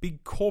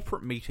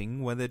corporate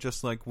meeting where they're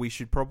just like, we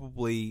should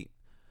probably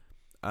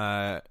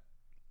have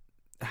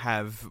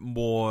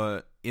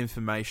more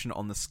information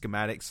on the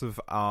schematics of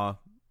our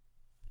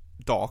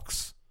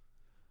docks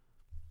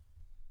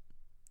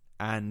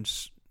and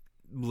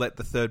let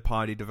the third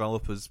party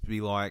developers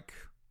be like,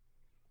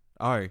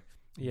 oh,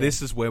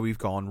 this is where we've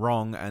gone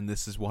wrong and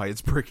this is why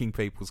it's bricking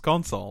people's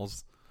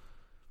consoles.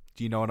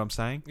 Do you know what I'm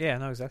saying? Yeah, I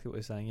know exactly what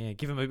you're saying. Yeah,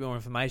 give them a bit more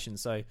information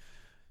so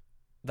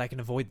they can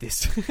avoid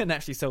this and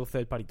actually sell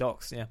third-party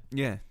docks. Yeah,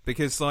 yeah,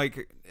 because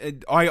like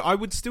I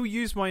would still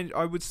use my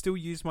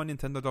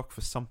Nintendo dock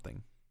for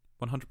something,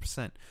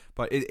 100%.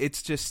 But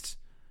it's just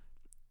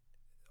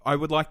I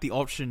would like the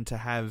option to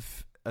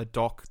have a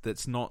dock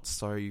that's not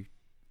so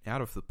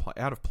out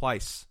of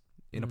place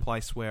in a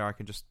place where I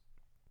can just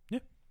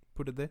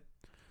put it there.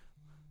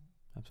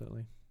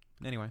 Absolutely.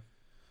 Anyway,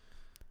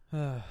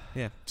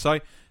 yeah. So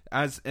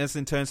as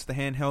in terms of the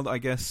handheld, I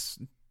guess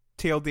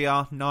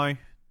TLDR, no.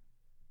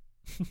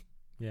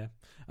 Yeah,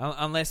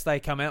 unless they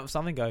come out with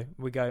something,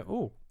 we go,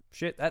 oh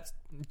shit, that's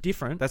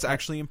different. That's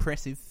actually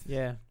impressive.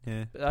 Yeah,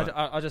 yeah.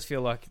 I just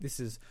feel like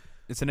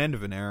it's an end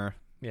of an era.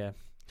 Yeah,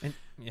 and,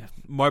 yeah.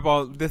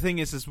 Mobile. The thing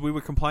is we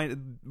were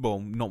complaining. Well,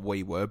 not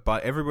we were,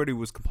 but everybody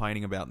was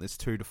complaining about this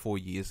 2 to 4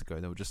 years ago.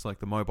 They were just like,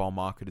 the mobile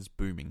market is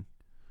booming.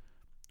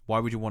 Why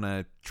would you want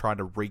to try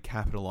to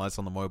recapitalize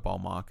on the mobile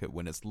market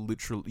when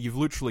you've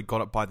literally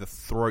got it by the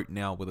throat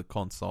now with a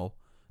console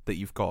that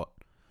you've got,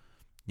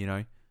 you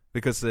know?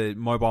 Because the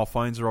mobile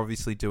phones are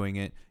obviously doing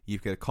it.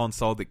 You've got a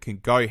console that can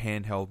go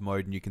handheld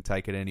mode and you can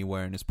take it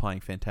anywhere and is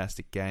playing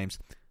fantastic games.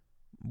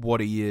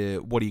 What are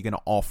you going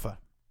to offer?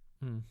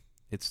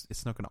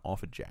 It's not going to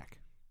offer jack,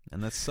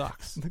 and that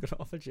sucks. It's not going to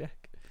offer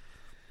jack.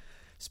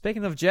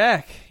 Speaking of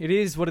jack, it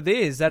is what it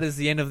is. That is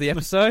the end of the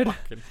episode.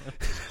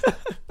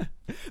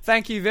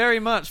 Thank you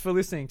very much for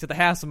listening to the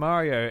House of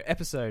Mario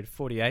episode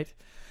 48.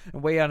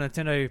 And we are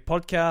Nintendo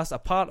Podcast, a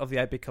part of the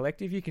 8-Bit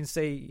Collective. You can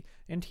see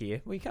and hear.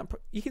 Well,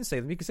 you can see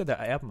them. You can see their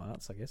album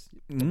arts, I guess.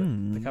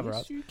 The cover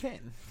art. Yes, you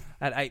can.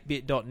 At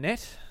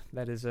 8bit.net.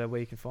 That is where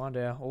you can find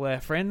all our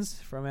friends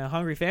from our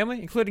hungry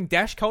family, including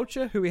Dash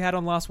Culture, who we had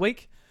on last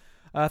week.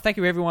 Thank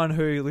you, everyone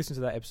who listened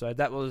to that episode.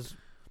 That was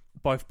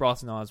both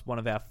Bryce and I's one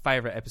of our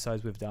favourite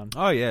episodes we've done.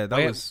 Oh yeah,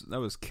 that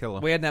was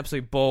killer. We had an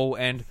absolute ball,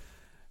 and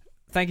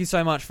thank you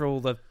so much for all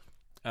the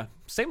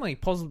seemingly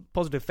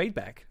positive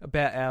feedback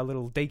about our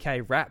little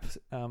DK rap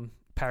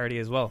parody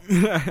as well.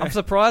 I'm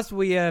surprised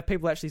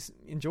people actually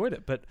enjoyed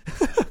it, but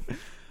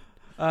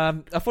I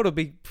thought it would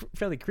be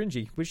fairly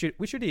cringy, which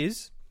it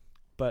is.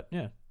 But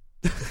yeah,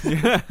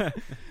 that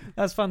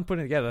was fun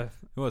putting it together.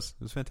 It was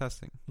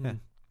fantastic. Yeah.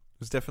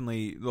 It was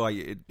definitely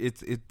like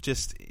it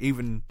just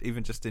even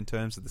just in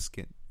terms of the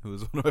skit, it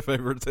was one of my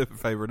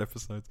favorite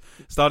episodes.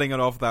 Starting it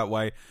off that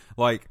way,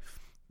 like,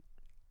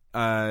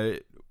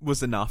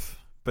 was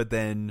enough, but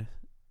then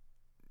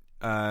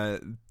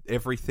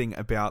everything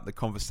about the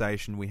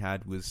conversation we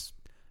had was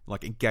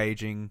like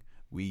engaging.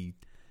 We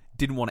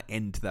didn't want to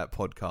end that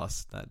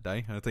podcast that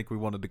day. I think we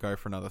wanted to go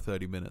for another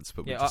 30 minutes,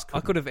 but we just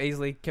couldn't. I could have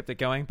easily kept it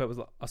going,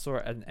 but I saw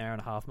it at an hour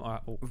and a half.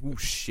 Oh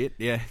shit!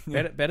 Yeah,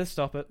 better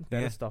stop it.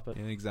 Stop it.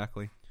 Yeah,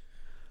 exactly.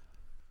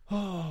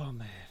 Oh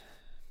man.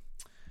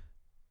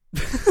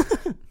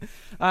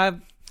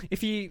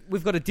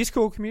 We've got a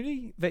Discord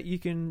community that you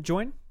can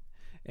join,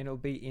 and it'll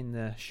be in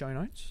the show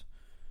notes.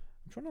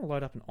 I'm trying to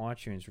load up an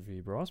iTunes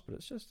review, Bryce, but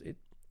it's just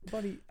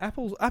bloody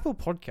Apple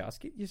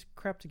Podcast. Get your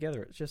crap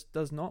together. It just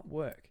does not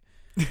work.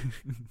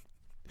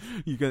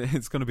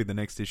 It's going to be the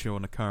next issue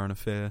on A Current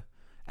Affair.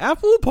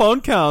 Apple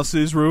Podcast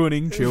is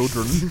ruining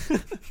children.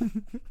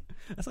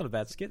 That's not a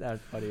bad skit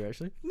idea,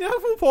 actually.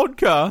 Apple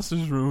Podcast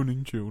is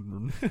ruining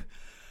children.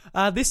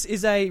 This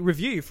is a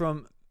review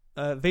from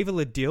Viva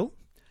La Dill,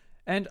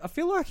 and I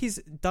feel like he's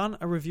done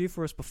a review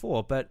for us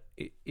before, but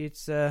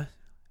it's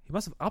he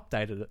must have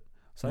updated it.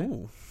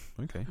 So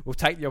okay, we'll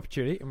take the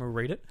opportunity and we'll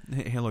read it.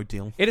 Hello,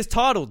 Dill. It is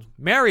titled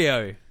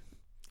Mario.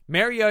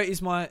 Mario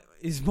is my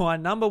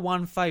number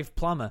one fave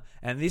plumber,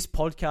 and this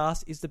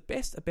podcast is the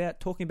best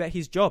about talking about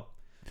his job.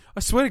 I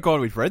swear to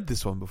God, we've read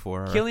this one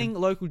before. Killing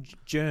local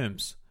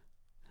germs.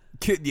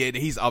 Yeah,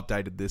 he's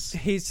updated this.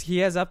 He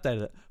has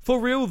updated it. For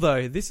real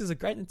though, this is a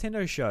great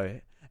Nintendo show,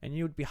 and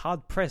you would be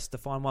hard pressed to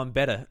find one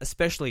better,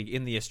 especially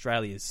in the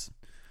Australias.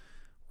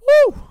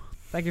 Woo!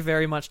 Thank you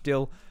very much,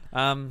 Dill.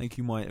 Thank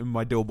you,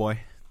 my Dill boy.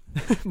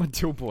 My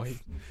Dill boy.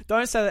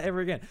 Don't say that ever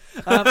again.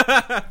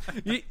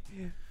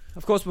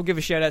 Of course, we'll give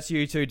a shout out to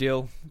you too,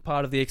 Dill,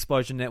 part of the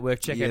Explosion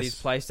Network. Check out his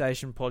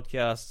PlayStation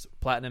podcast,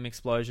 Platinum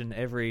Explosion,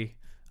 I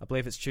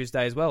believe it's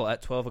Tuesday as well,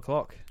 at 12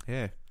 o'clock.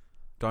 Yeah.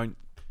 Don't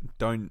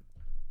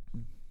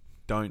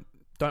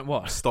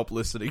what? Stop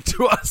listening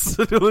to us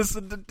to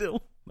listen to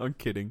Dill. I'm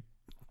kidding.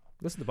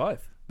 Listen to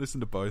both. Listen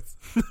to both.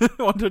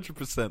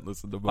 100%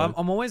 listen to both.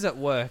 I'm always at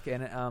work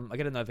and I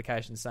get a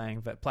notification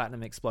saying that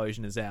Platinum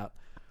Explosion is out.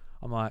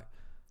 I'm like,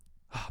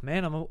 oh,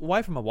 man, I'm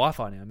away from my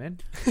Wi-Fi now, man.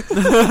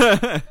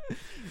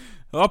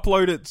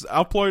 Upload it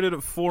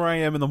at 4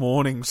 a.m. in the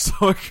morning so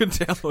I can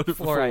download it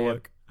before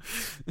work.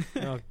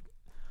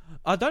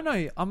 I don't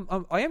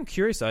know. I am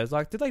curious though. It's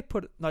like, did they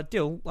put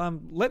Dill?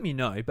 Let me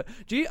know. But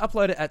do you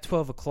upload it at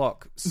 12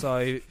 o'clock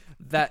so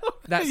that's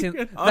asking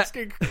a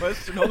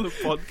question on the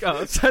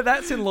podcast? So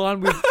that's in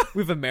line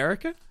with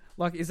America.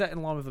 Like, is that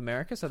in line with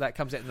America? So that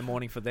comes out in the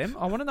morning for them.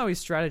 I want to know his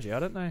strategy. I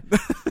don't know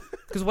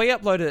because we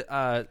upload it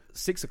at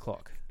 6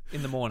 o'clock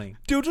in the morning.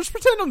 Dill, just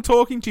pretend I'm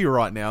talking to you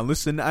right now.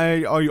 Listen,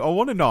 I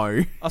want to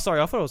know. Oh,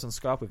 sorry. I thought I was on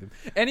Skype with him.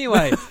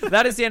 Anyway,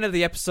 that is the end of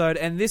the episode.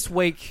 And this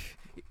week,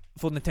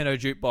 for Nintendo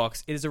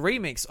Jukebox, it is a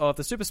remix of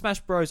the Super Smash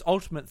Bros.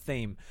 Ultimate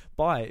theme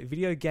by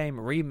Video Game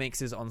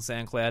Remixes on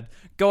SoundCloud.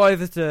 Go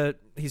over to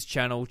his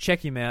channel,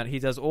 check him out. He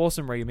does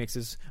awesome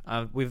remixes.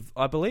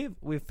 I believe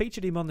we've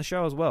featured him on the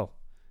show as well.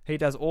 He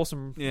does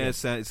awesome. Yeah,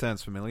 it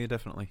sounds familiar,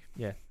 definitely.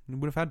 Yeah, it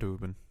would have had to have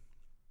been.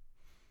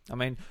 I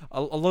mean,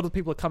 a lot of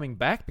people are coming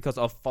back because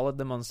I've followed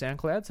them on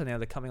SoundCloud, so now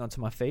they're coming onto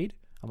my feed.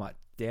 I'm like,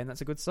 damn,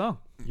 that's a good song.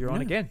 You're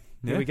on again.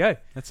 Here we go.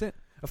 That's it.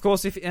 Of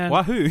course,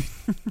 wahoo.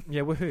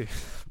 Yeah, wahoo.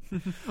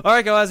 All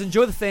right, guys,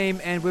 enjoy the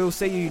theme, and we'll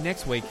see you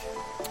next week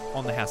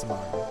on the House of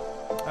Mario.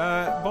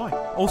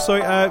 Bye. Also,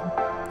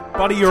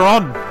 buddy, you're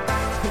on.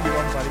 You're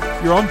on,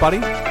 buddy. You're on, buddy.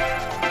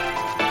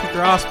 Kick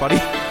your ass, buddy.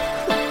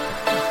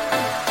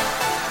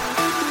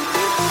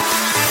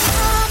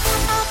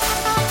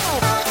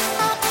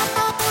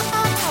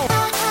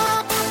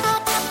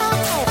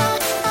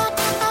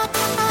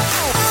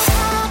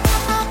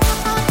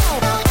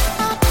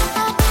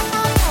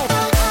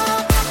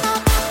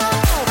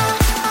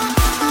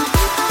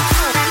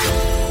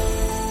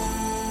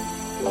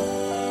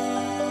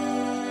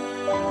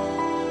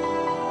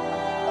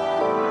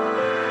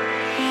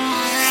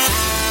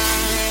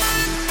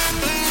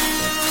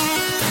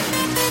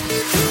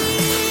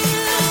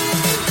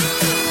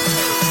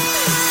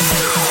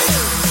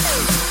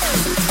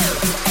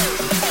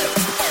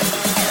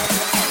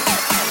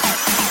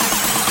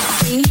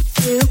 Three,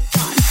 two,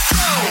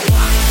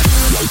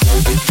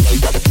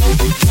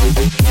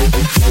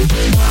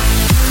 one.